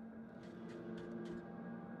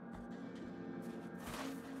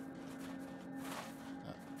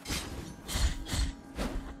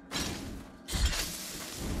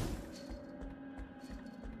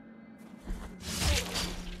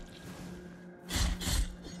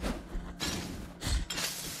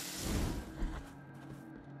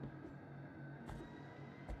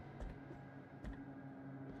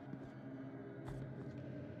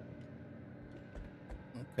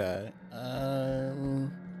 Okay.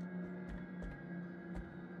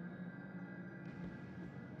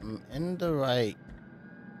 I'm in the right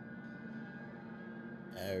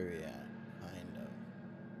area, kind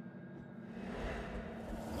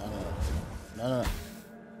of. No.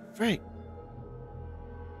 Freak!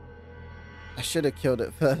 I should have killed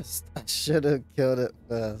it first.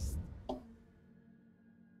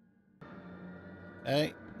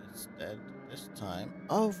 Okay, it's dead this time.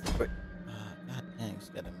 Oh, frick. Oh, god dang, it's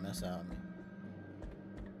gonna mess out of me.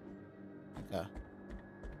 Okay.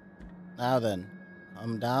 Now then,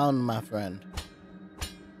 calm down, my friend.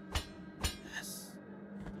 Yes.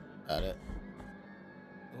 Got it.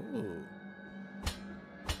 Ooh.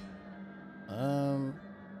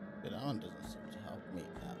 That one doesn't seem to help me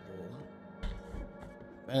at all.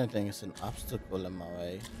 If anything, it's an obstacle in my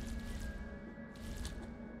way.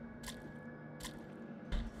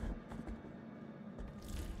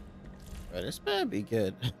 Right, this better be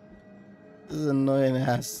good. This is an annoying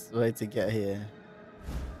ass way to get here.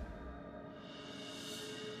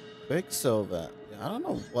 Quicksilver. I don't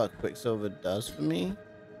know what Quicksilver does for me.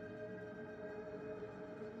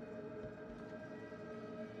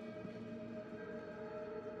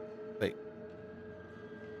 Wait.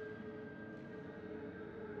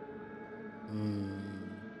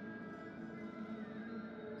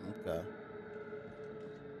 Okay.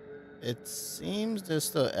 It seems there's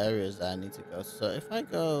still areas that I need to go. So if I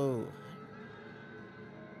go...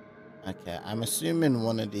 Okay, I'm assuming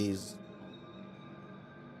one of these...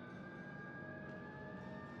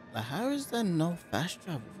 Now, how is there no fast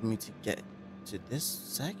travel for me to get to this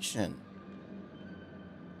section?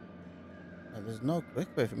 There's no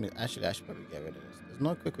quick way for me. Actually, I should probably get rid of this. There's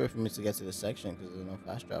no quick way for me to get to this section because there's no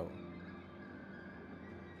fast travel.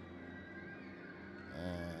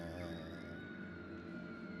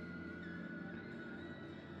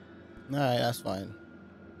 Alright, that's fine.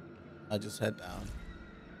 I'll just head down.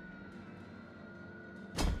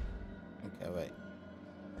 Okay, wait.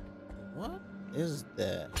 What is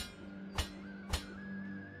there?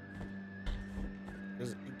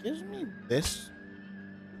 Because it gives me this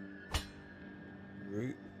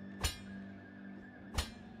route.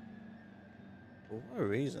 For what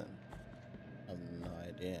reason? I have no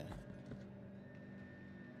idea.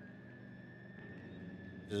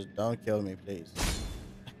 Just don't kill me, please.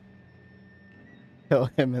 Kill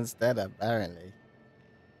him instead, apparently.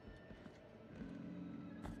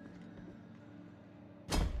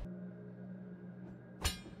 I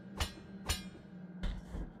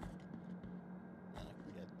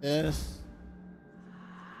can get this.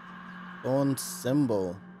 Thorn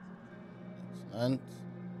symbol. Excellent.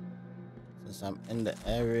 Since I'm in the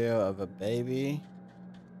area of a baby,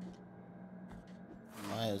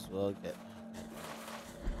 might as well get...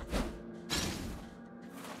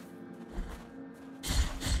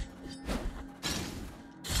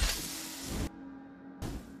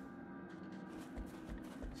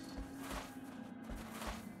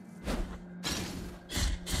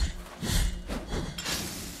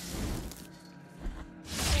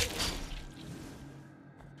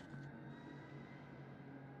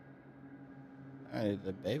 Alright,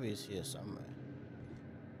 the baby's here somewhere.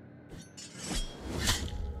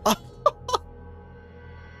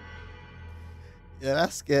 Yeah,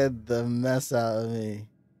 that scared the mess out of me.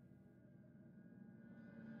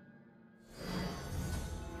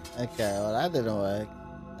 Okay, well that didn't work.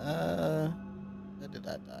 Where did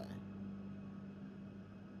I die?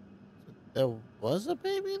 There was a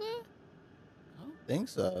baby there? I don't think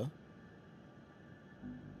so.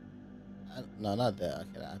 No, not there.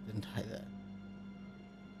 Okay, I didn't die there.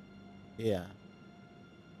 Yeah.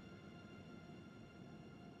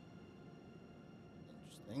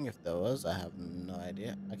 Interesting. If there was, I have no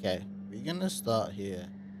idea. Okay, we're gonna start here.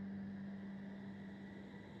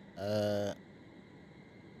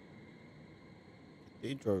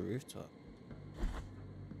 Cathedral rooftop.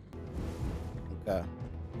 Okay.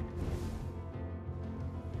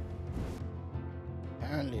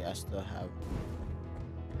 Apparently, I still have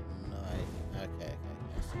no idea. Okay.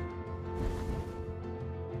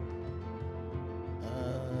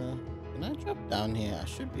 Can I drop down here? I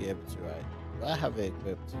should be able to, right? Do I have it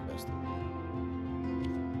equipped first of all?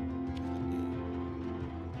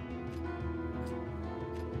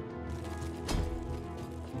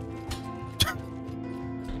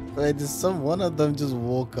 Wait, did one of them just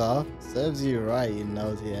walk off? Serves you right, you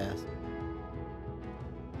nosy ass.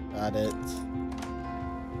 Got it.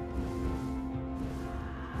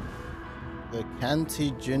 The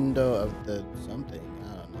Cantigindo of the something, I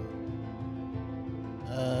don't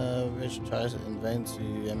know. Which tries in vain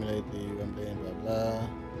to emulate the rumbling blah blah.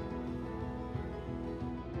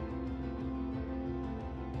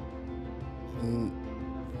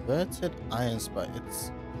 Inverted iron spike.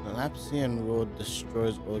 It's an Lapsian rod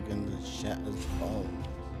destroys organs and shatters bones.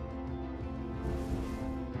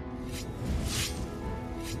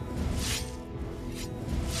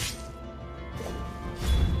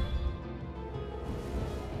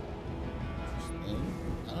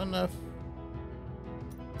 I don't know if...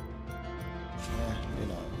 who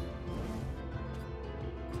knows.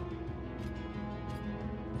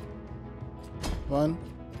 Come on.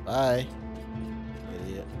 Bye.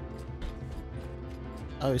 Idiot.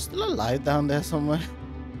 Oh, he's still alive down there somewhere?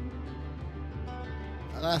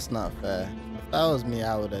 Oh, that's not fair. If that was me,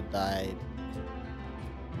 I would have died.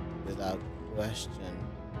 Without question.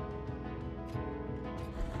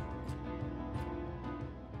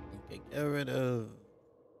 Okay, get rid of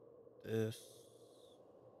this.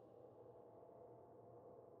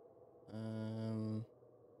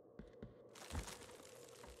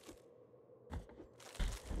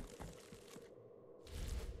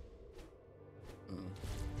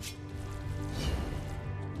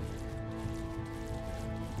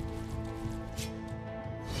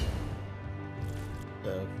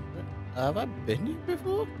 Have I been here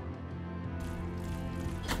before?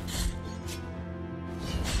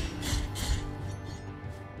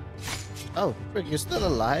 Oh, frick, you're still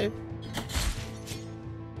alive?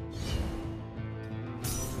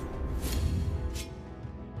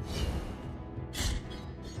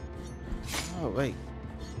 Oh, wait.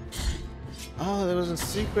 Oh, there was a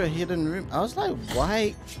secret hidden room. I was like,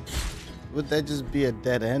 why would there just be a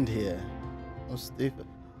dead end here? I'm stupid.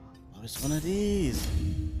 Oh, it's one of these.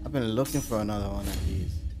 I've been looking for another one of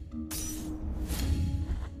these.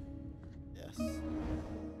 Yes.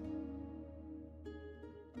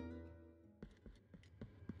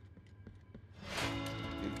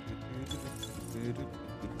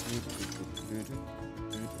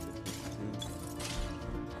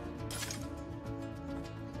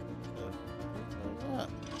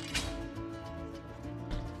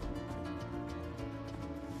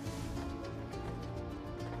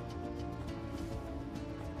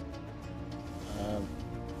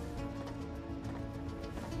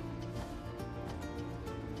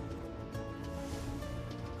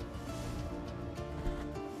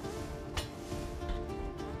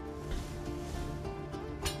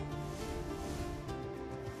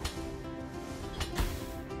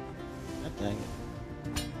 Dang it.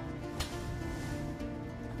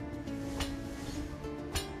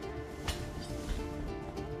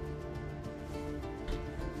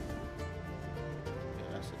 Okay,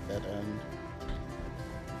 that's a dead end.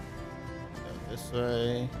 Go this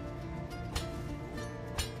way.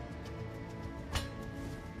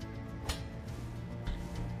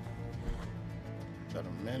 Got a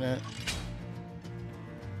minute.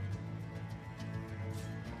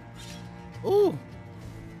 Ooh!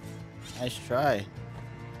 Nice try.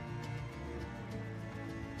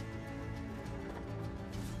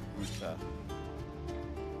 Okay.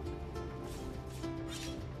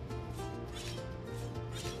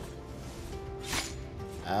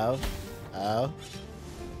 Ow. Ow.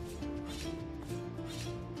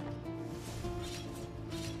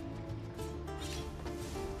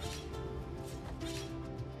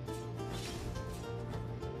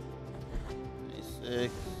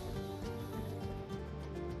 6.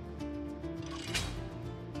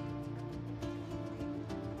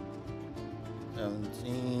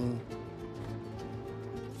 17.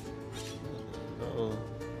 Oh.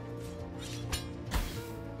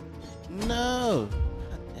 No!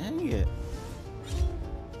 God dang it.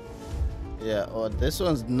 Yeah, oh, this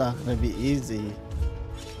one's not gonna be easy.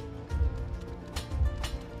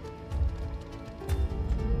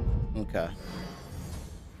 Okay.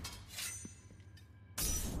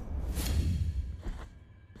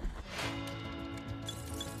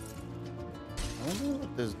 I wonder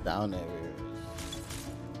what this down area is.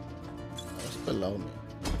 What's below me?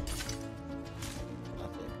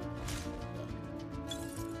 Nothing.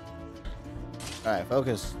 Alright,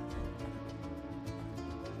 focus.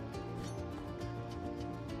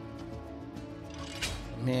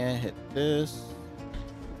 Come here, hit this.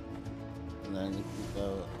 And then you can go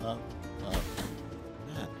up, up.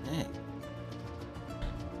 God dang.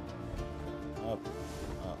 Up,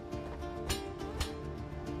 up.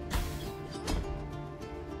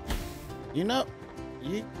 You know,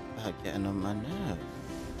 you are getting on my nerves.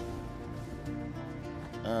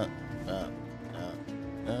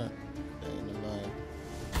 Stay in the line.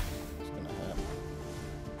 It's gonna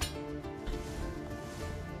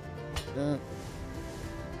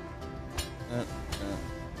hurt.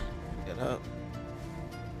 Get up.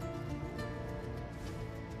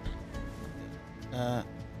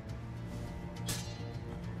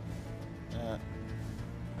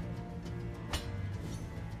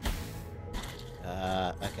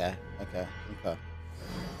 Okay.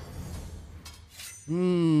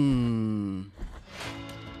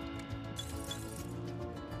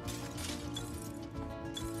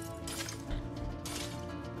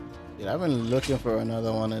 Dude, I've been looking for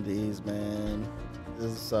another one of these, man.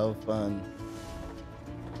 This is so fun.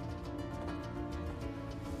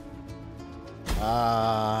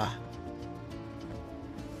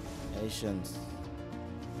 Patience.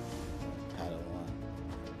 Title 1.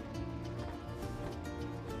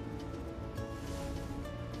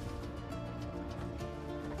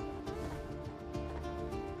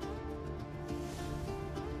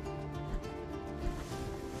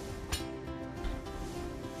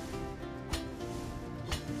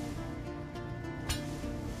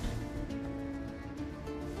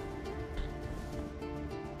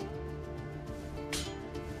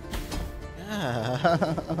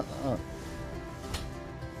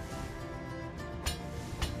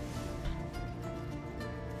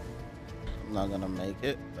 I'm not gonna make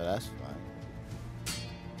it, but that's fine.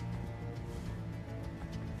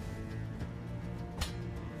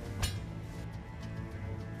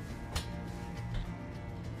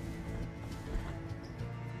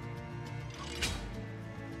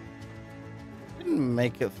 Didn't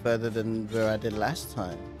make it further than where I did last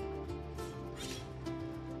time.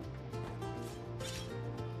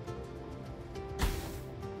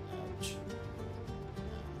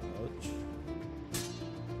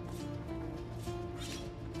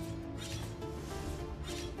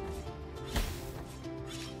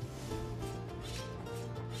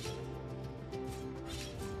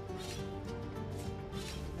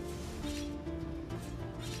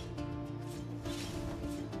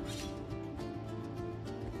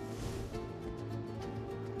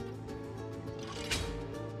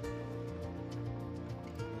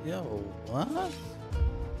 Yo, what?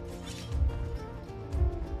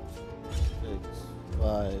 6, 5,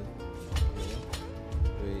 4,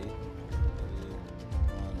 3, 2,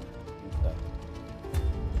 1.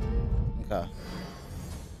 Okay.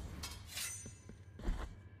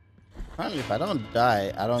 Apparently, if I don't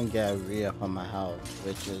die, I don't get a re-up on my health,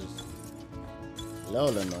 which is a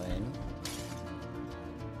little annoying.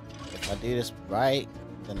 If I do this right,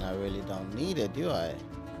 then I really don't need it, do I?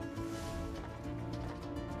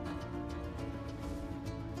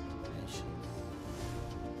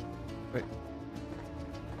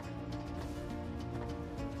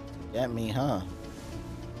 Get me, huh?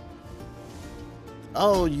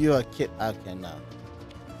 Oh, you're a kid. Okay, no.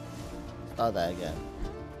 Start that again.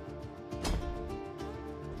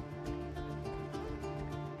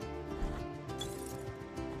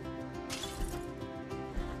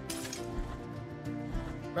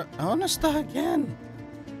 Bro, I wanna start again.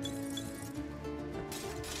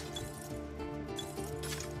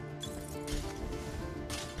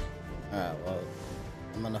 Alright, well,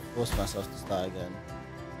 I'm gonna force myself to start again.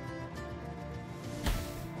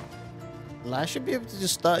 Like, I should be able to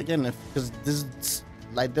just start again because this,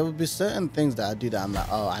 like, there will be certain things that I do that I'm like,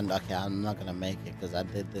 oh, and okay, I'm not gonna make it because I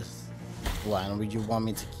did this. Why? And would you want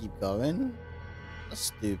me to keep going? That's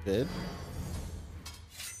stupid.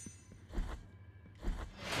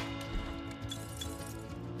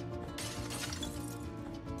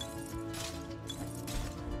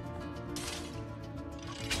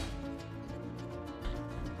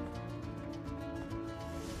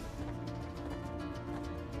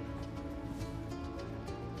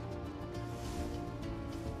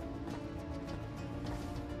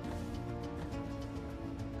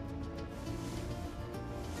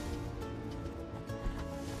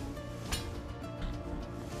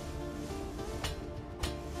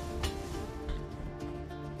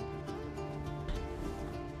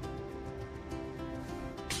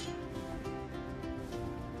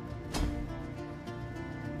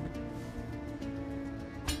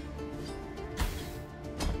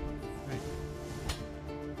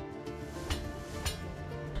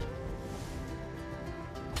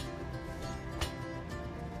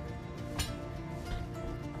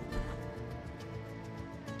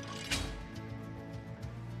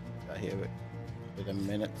 here with a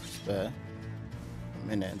minute to spare. A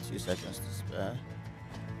minute and 2 seconds to spare.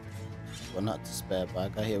 Well, not to spare, but I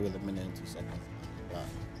got here with a minute and 2 seconds. But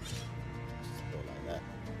just go like that.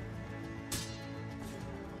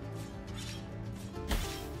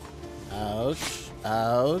 Ouch.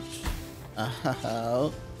 Ouch. Ow.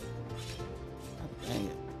 God dang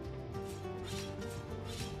it.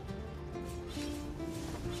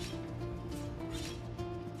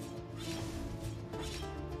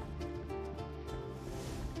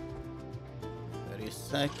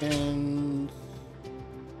 Seconds.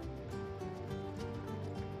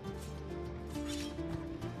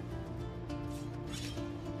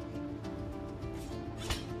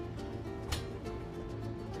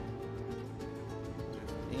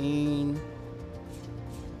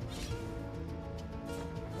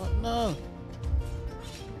 What? No.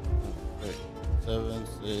 8, 7,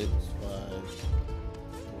 6, 5,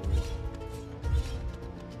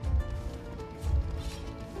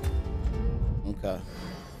 4. Okay.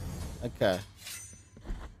 Okay.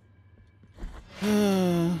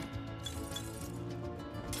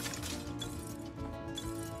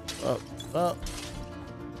 Up.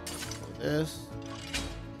 This.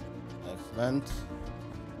 Excellent.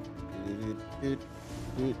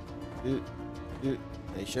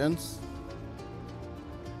 Patience.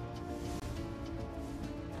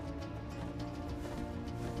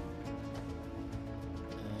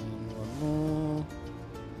 And one more.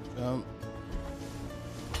 Jump.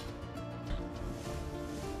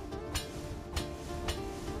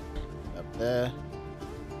 Up there.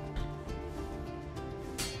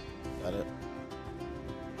 Got it.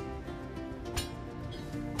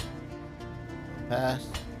 Pass.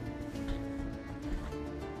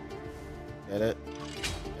 Get it.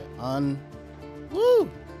 Get on. Woo!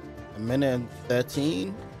 A minute and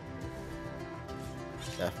 13.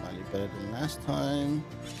 Definitely better than last time.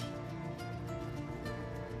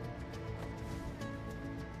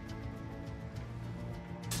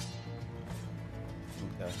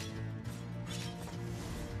 Okay.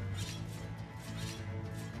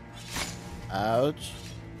 Ouch.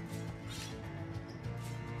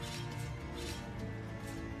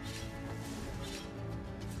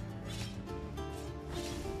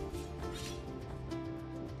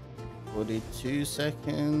 Two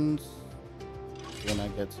seconds when I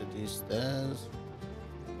get to these stairs.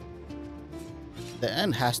 The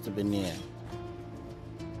end has to be near.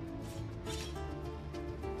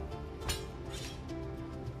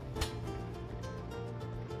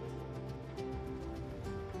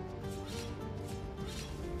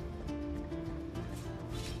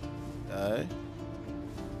 Okay.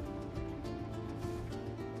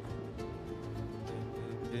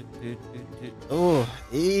 Oh,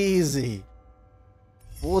 easy.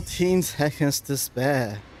 14 seconds to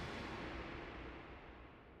spare.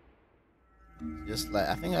 Just like,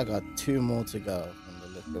 I think I got 2 more to go from the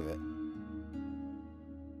look of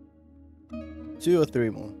it. 2 or 3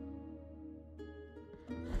 more.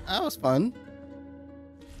 That was fun.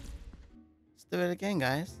 Let's do it again,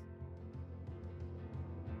 guys.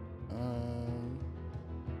 I don't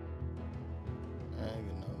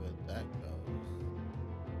even know where that goes.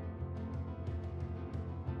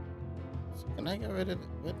 So can I get rid of it?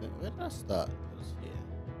 Where did I start? It was here.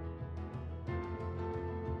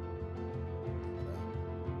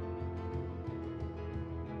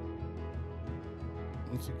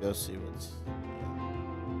 Need to go see what's here.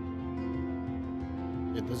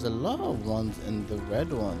 Yeah, there's a lot of ones in the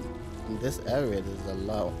red one. In this area, there's a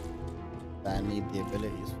lot that I need the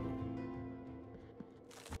abilities for.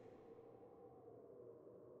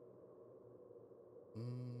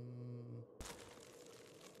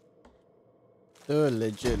 They're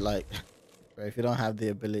legit, like, bro, if you don't have the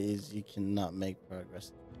abilities, you cannot make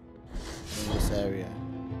progress in this area.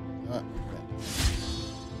 Oh, okay.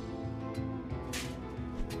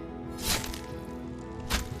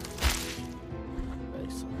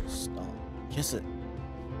 Face on the stomp. Kiss it.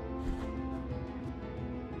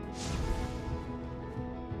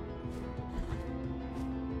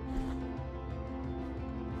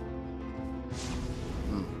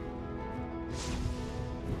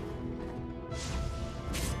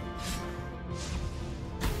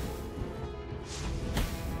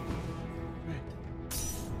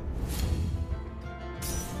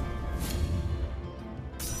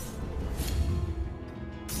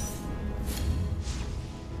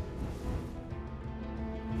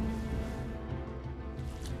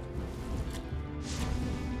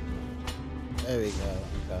 There we go.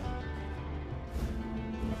 Okay.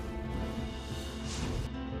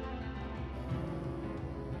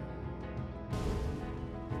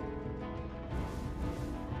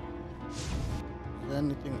 there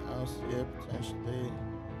anything else here potentially?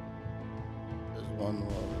 There's one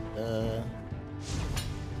more over there.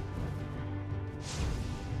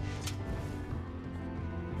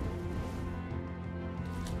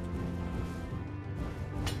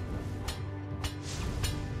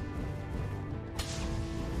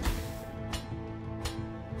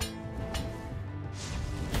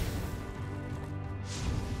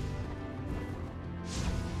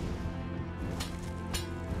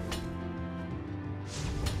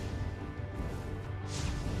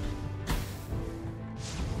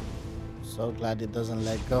 So glad it doesn't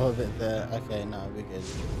let go of it there. Okay, no, we're good.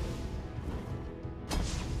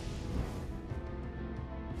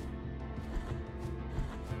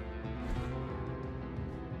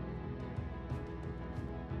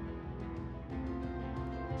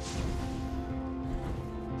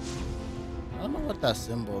 I don't know what that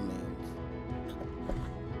symbol means.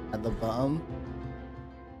 At the bottom.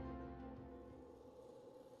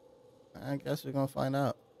 I guess we're gonna find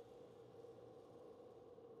out.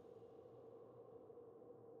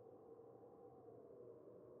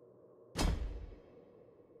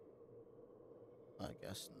 I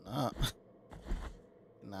guess not.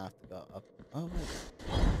 Gonna have to go up. Oh wait.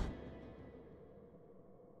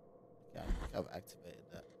 Okay, I think I've activated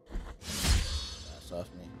that. That's off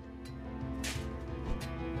me.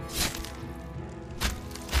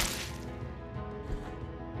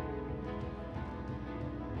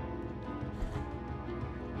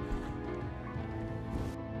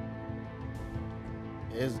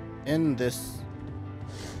 Is in this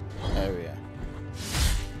area.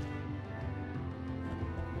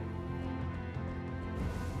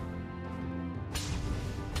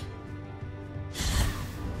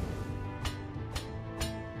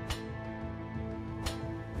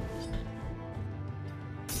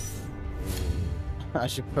 I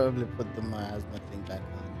should probably put the miasma thing back on.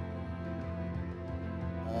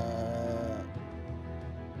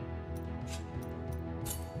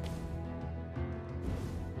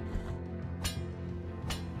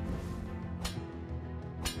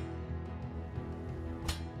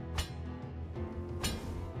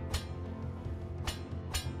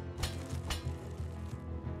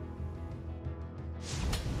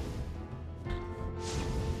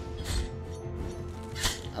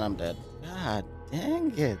 And I'm dead. God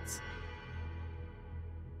dang it.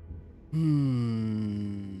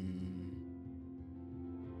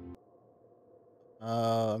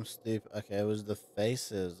 Oh, I'm stupid. Okay, it was the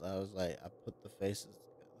faces. I was like, I put the faces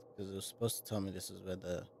because it was supposed to tell me this is where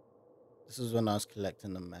this is when I was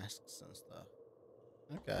collecting the masks and stuff.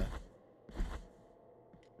 Okay.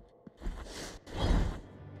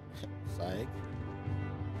 Psych.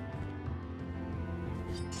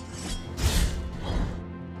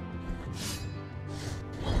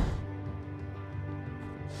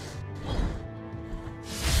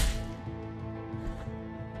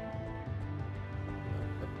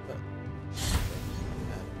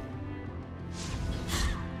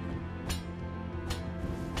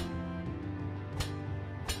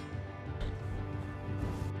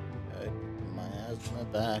 Miasma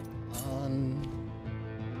back on.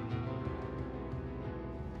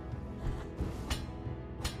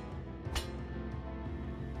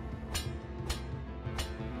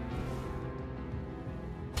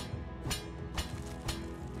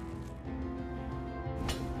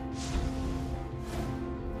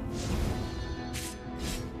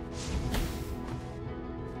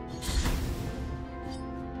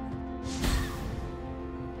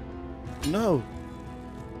 No.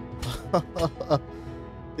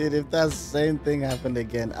 Dude, if that same thing happened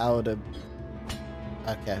again, I would have.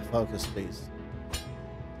 Okay, focus, please.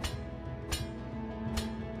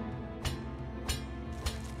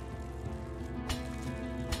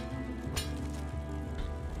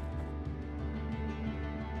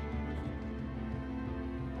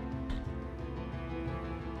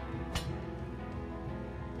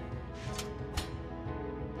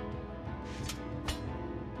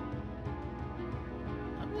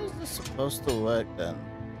 How is this supposed to work then?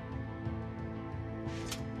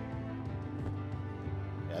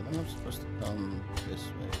 I think I'm supposed to come this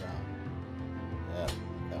way around.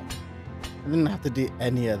 Yeah, okay. I didn't have to do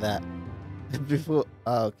any of that before.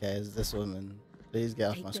 Oh, okay, it's this woman. Please get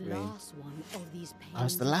off my screen. Oh,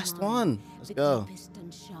 it's the last one. Let's go.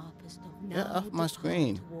 Get off my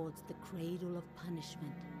screen. Towards the cradle of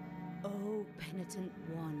punishment. Oh, penitent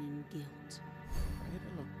one in guilt.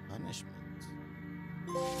 Cradle of punishment.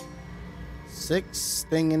 6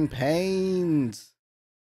 stinging pains.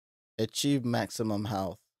 Achieve maximum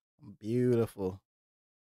health. Beautiful.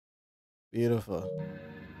 Beautiful.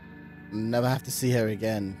 Never have to see her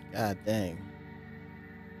again. God dang.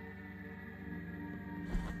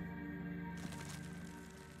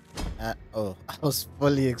 Oh, I was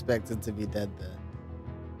fully expected to be dead there.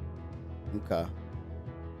 Okay.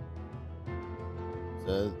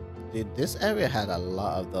 So, dude, this area had a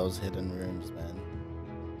lot of those hidden rooms, man.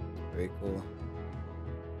 It's pretty cool.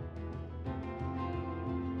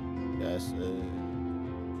 Yeah, so...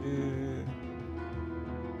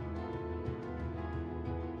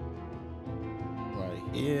 right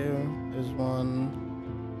here is one.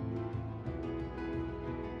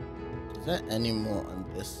 Is there any more on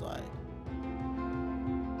this side?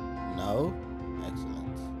 No?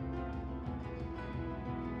 Excellent.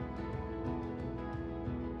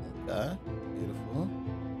 Okay, beautiful.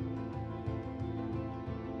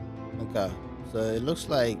 Okay, so it looks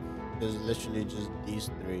like there's literally just these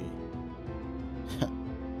three.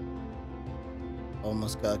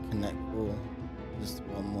 Almost got connect. Cool. Just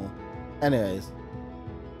one more. Anyways.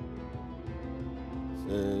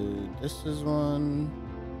 So this is one.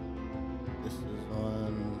 This is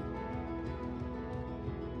one.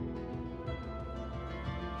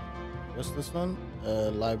 What's this one?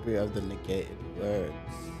 Library of the Negated Words.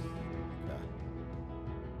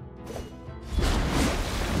 Okay.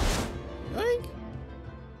 Yoink.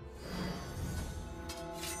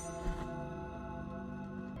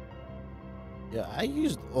 Yeah, I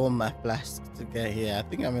used all my flasks to get here. I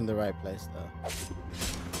think I'm in the right place though.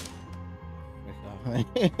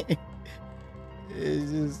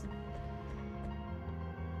 It's just...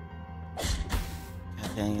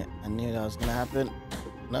 God dang it. I knew that was gonna happen.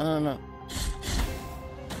 No.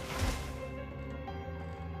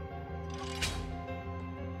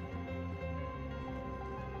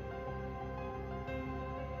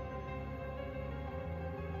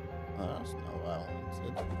 Oh, that's not what I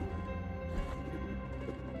wanted.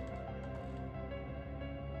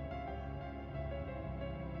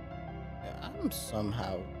 Yeah, I'm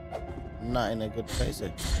somehow not in a good place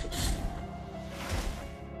here.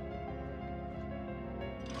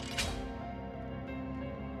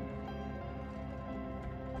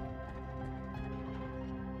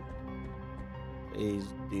 Please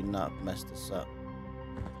do not mess this up.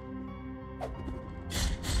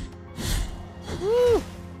 Woo!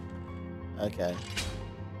 Okay.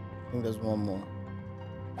 I think there's one more.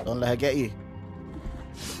 Don't let her get you.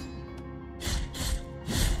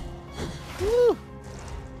 Woo!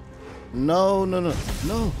 No.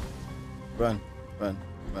 Run.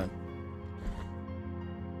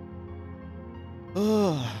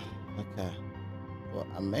 Oh, okay. Well,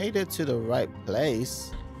 I made it to the right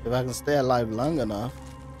place. If I can stay alive long enough.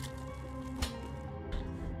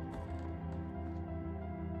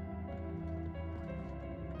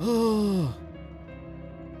 Oh.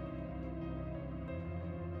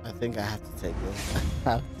 I think I have to take this. I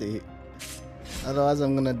have to. Otherwise,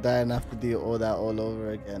 I'm gonna die and have to do all that all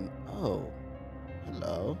over again. Oh.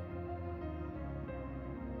 Hello.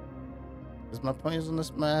 Is my points on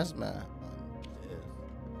this mask, man?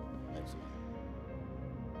 Excellent.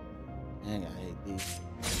 Dang, I hate these.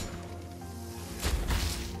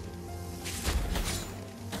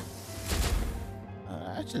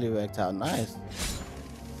 Actually worked out nice.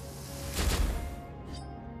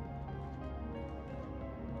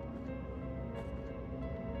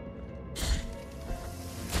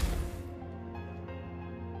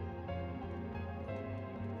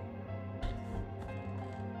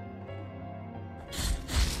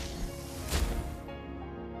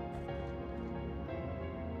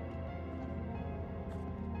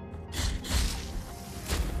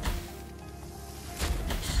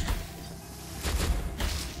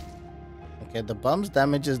 Okay, the bombs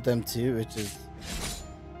damages them too, which is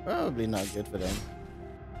probably not good for them.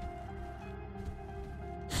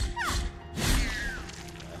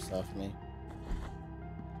 That's off me.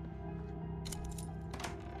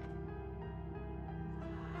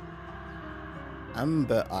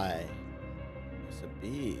 Amber Eye. It's a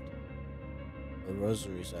bead. A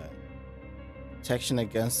rosary sign. Protection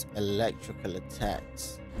against electrical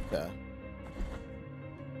attacks. Okay.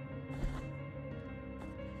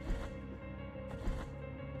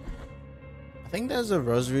 I think there's a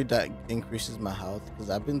rosary that increases my health because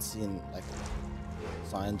I've been seeing like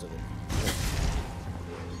signs of it.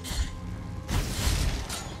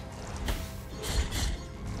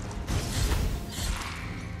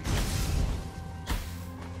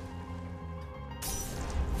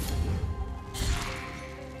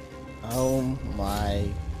 Oh my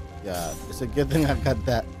god. It's a good thing I got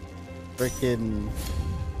that freaking...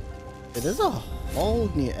 There's a whole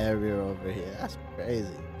new area over here. That's crazy.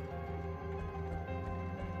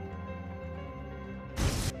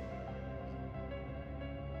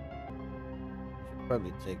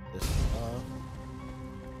 Probably take this off.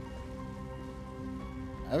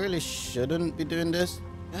 I really shouldn't be doing this,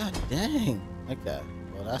 God dang. Okay.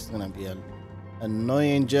 Well, that's gonna be an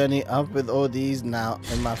annoying journey up with all these now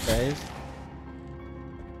in my face.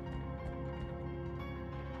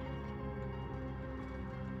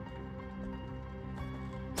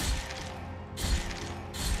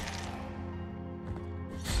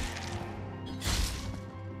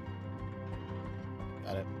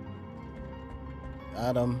 Got it.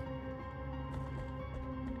 Got him.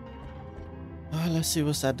 Oh, let's see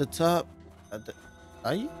what's at the top.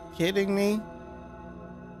 Are you kidding me?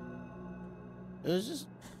 There's just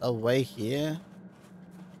a way here.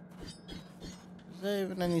 Is there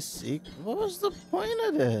even any secret? What was the point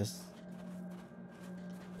of this?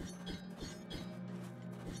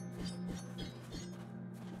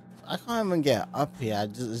 I can't even get up here.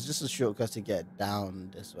 It's just a shortcut to get down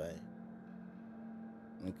this way.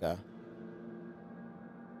 Okay.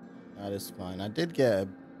 That is fine. I did get a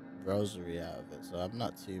rosary out of it, so I'm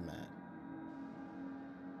not too mad.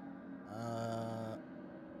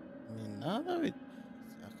 I mean, now that I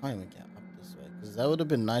can't even get up this way, because that would have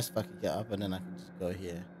been nice if I could get up and then I could just go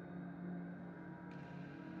here.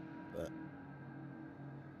 But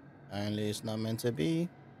apparently it's not meant to be.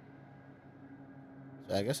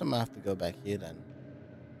 So I guess I'm gonna have to go back here then.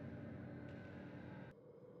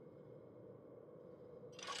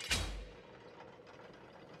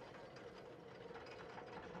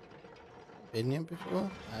 Been here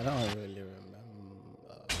before? I don't really remember.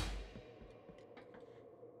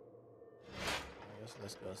 I guess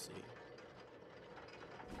let's go see.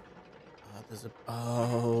 Oh, there's a.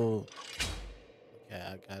 Oh. Okay,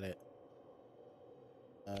 I got it.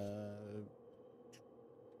 I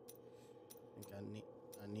think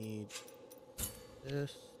I need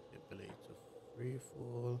this, the ability to free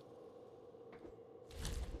fall.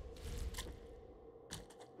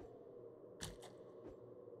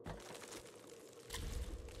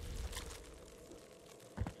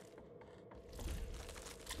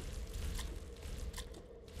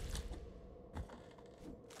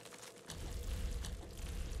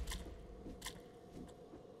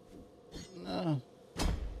 No. I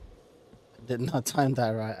did not time that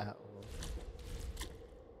right at all.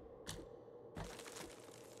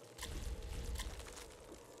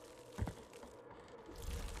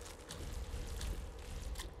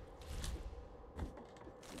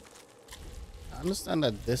 I understand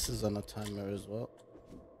that this is on a timer as well.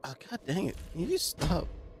 Oh, god dang it. Can you stop?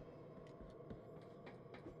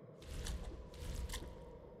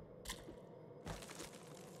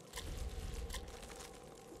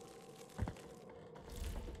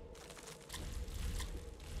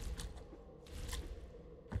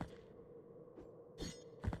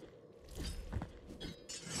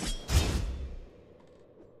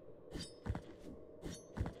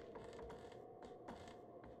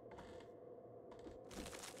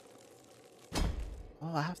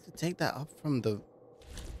 Oh, I have to take that up from the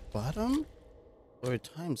bottom? Or it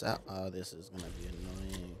times out? Oh, this is gonna be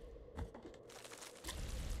annoying.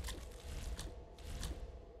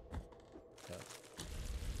 Okay.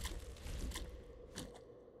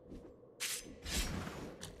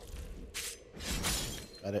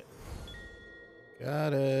 Got it.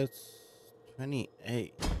 Got it.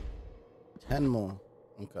 28. 10 more.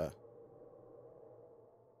 Okay.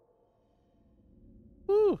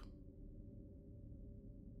 Woo.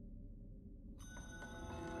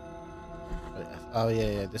 Oh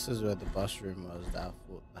yeah, this is where the bus room was. That I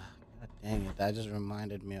thought, god dang it, that just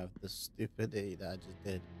reminded me of the stupidity that I just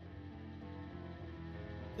did.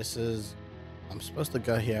 This is, I'm supposed to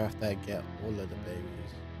go here after I get all of the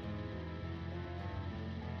babies.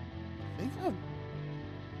 I think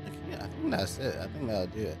that's it. I think that'll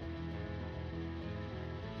do it.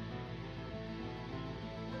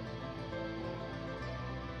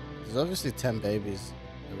 There's obviously 10 babies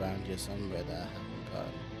around here somewhere that I haven't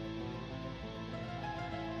gotten.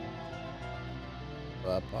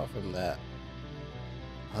 But apart from that,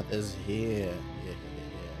 oh, there's here. Yeah.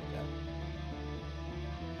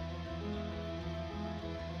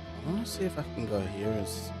 I want to see if I can go here and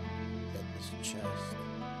get this chest.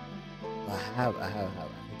 I have. I can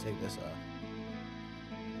take this off.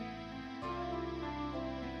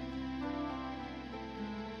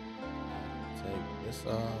 Take this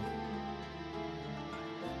off.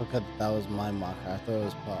 Look at that was my marker. I thought it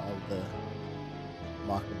was part of the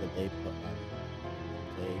marker that they put on.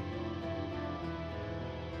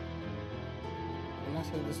 Can I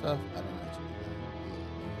take this off? I don't actually know.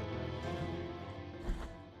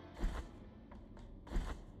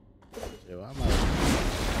 So I might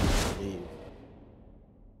leave.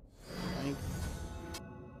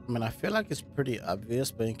 I mean, I feel like it's pretty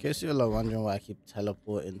obvious, but in case you're like wondering why I keep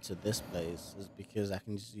teleporting to this place, is because I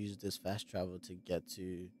can just use this fast travel to get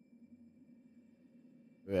to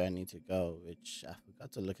where I need to go, which I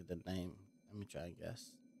forgot to look at the name. Let me try and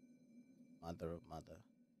guess. Mother of Mother.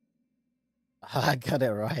 I got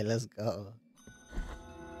it right. Let's go.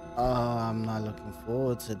 Oh, I'm not looking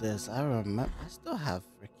forward to this. I remember. I still have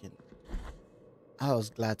freaking. I was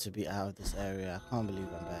glad to be out of this area. I can't believe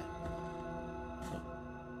I'm back.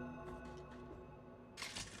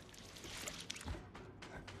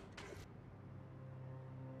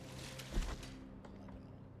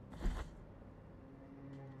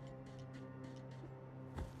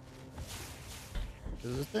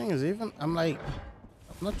 Because the thing is, even I'm like,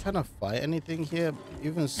 I'm not trying to fight anything here. But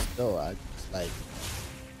even still, I just like.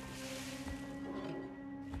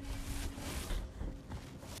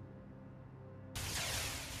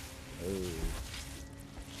 Ooh.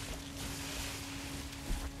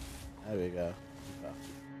 There we go. Okay.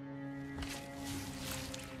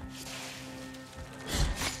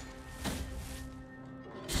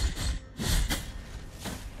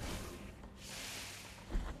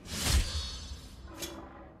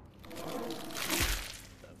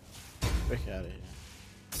 Break out of here.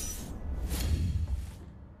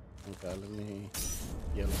 Okay, let me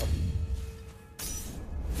heal up.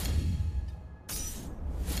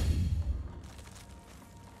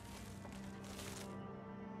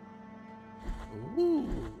 Ooh.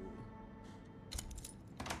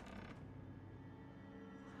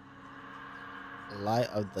 Light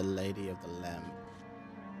of the Lady of the Lamp.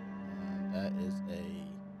 That is a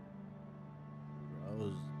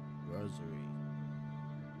rosary.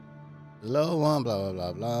 Low one, blah blah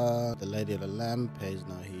blah blah. The Lady of the Lamp pays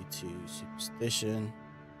no heed to superstition.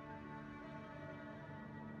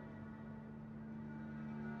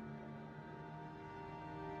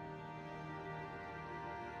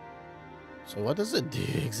 So what does it do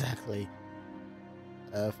exactly?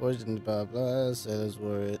 Forged in blah blah, sailors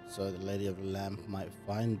wore it so the Lady of the Lamp might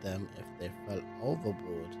find them if they fell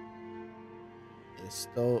overboard. It's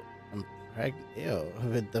still impregnated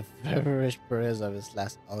with the feverish prayers of its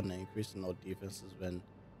last owner, increasing all defenses when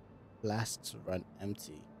flasks run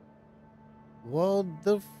empty. Well,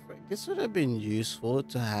 this would have been useful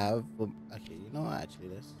to have. Okay, you know what?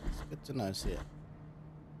 Actually, it's good to know. See,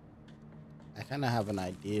 I kind of have an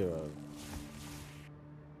idea of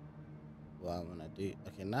what I'm gonna do.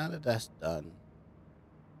 Okay, now that that's done,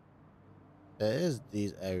 there is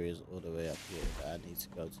these areas all the way up here that I need to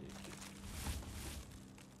go to.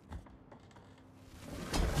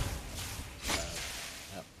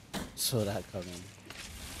 Yep. Saw that coming.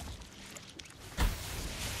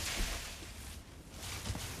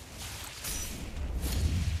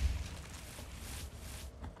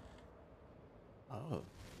 Oh.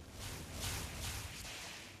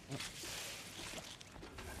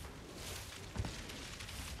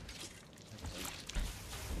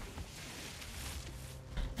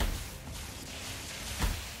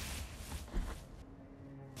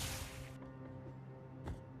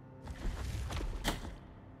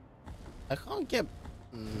 I can't get.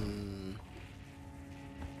 You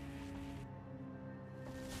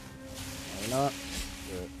know what?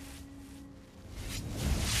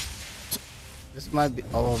 This might be.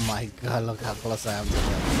 Oh my god! Look how close I am to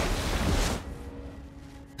them.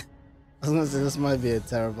 I was gonna say this might be a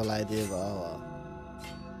terrible idea, but oh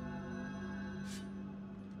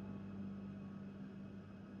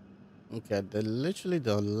well. Okay, literally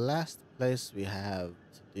the last place we have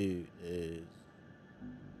to do is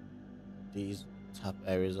these top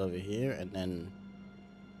areas over here, and then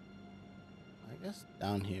I guess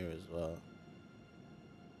down here as well,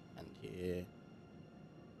 and here.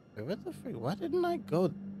 Wait, what the freak? Why didn't I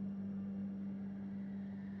go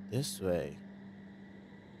this way?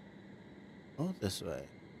 Oh, this way.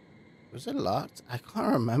 Was it locked? I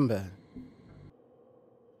can't remember.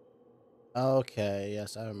 Okay,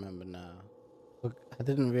 yes, I remember now. Look, I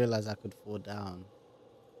didn't realize I could fall down.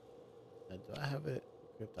 Do I have it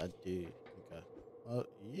equipped? I do. Okay. Oh,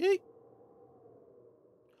 yeet.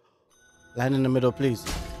 Land in the middle, please.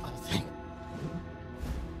 Oh, thank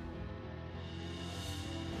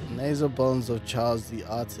you. Nasal bones of Charles the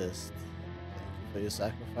artist. Thank you for your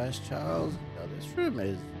sacrifice, Charles. Oh, this room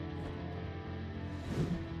is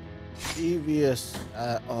devious.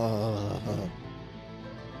 Oh.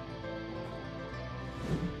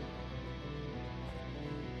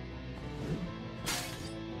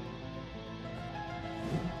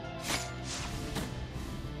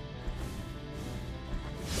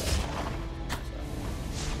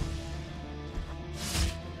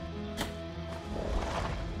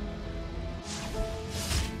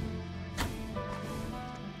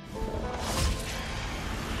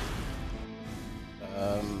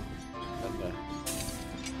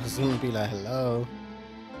 just gonna be like, hello.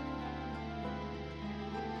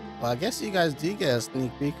 Well, I guess you guys do get a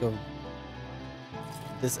sneak peek of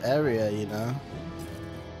this area, you know.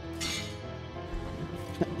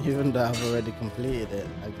 Even though I've already completed it,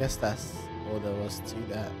 I guess that's all there was to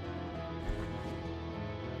that.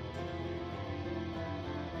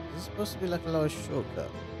 Is this supposed to be like a little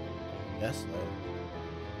shortcut? I guess so.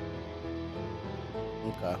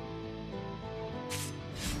 Okay.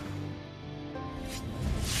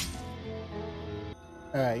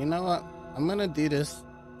 Alright, you know what? I'm gonna do this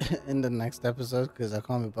in the next episode because I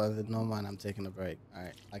can't be bothered no more and I'm taking a break.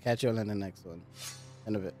 Alright, I'll catch you all in the next one.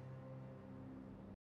 In a bit.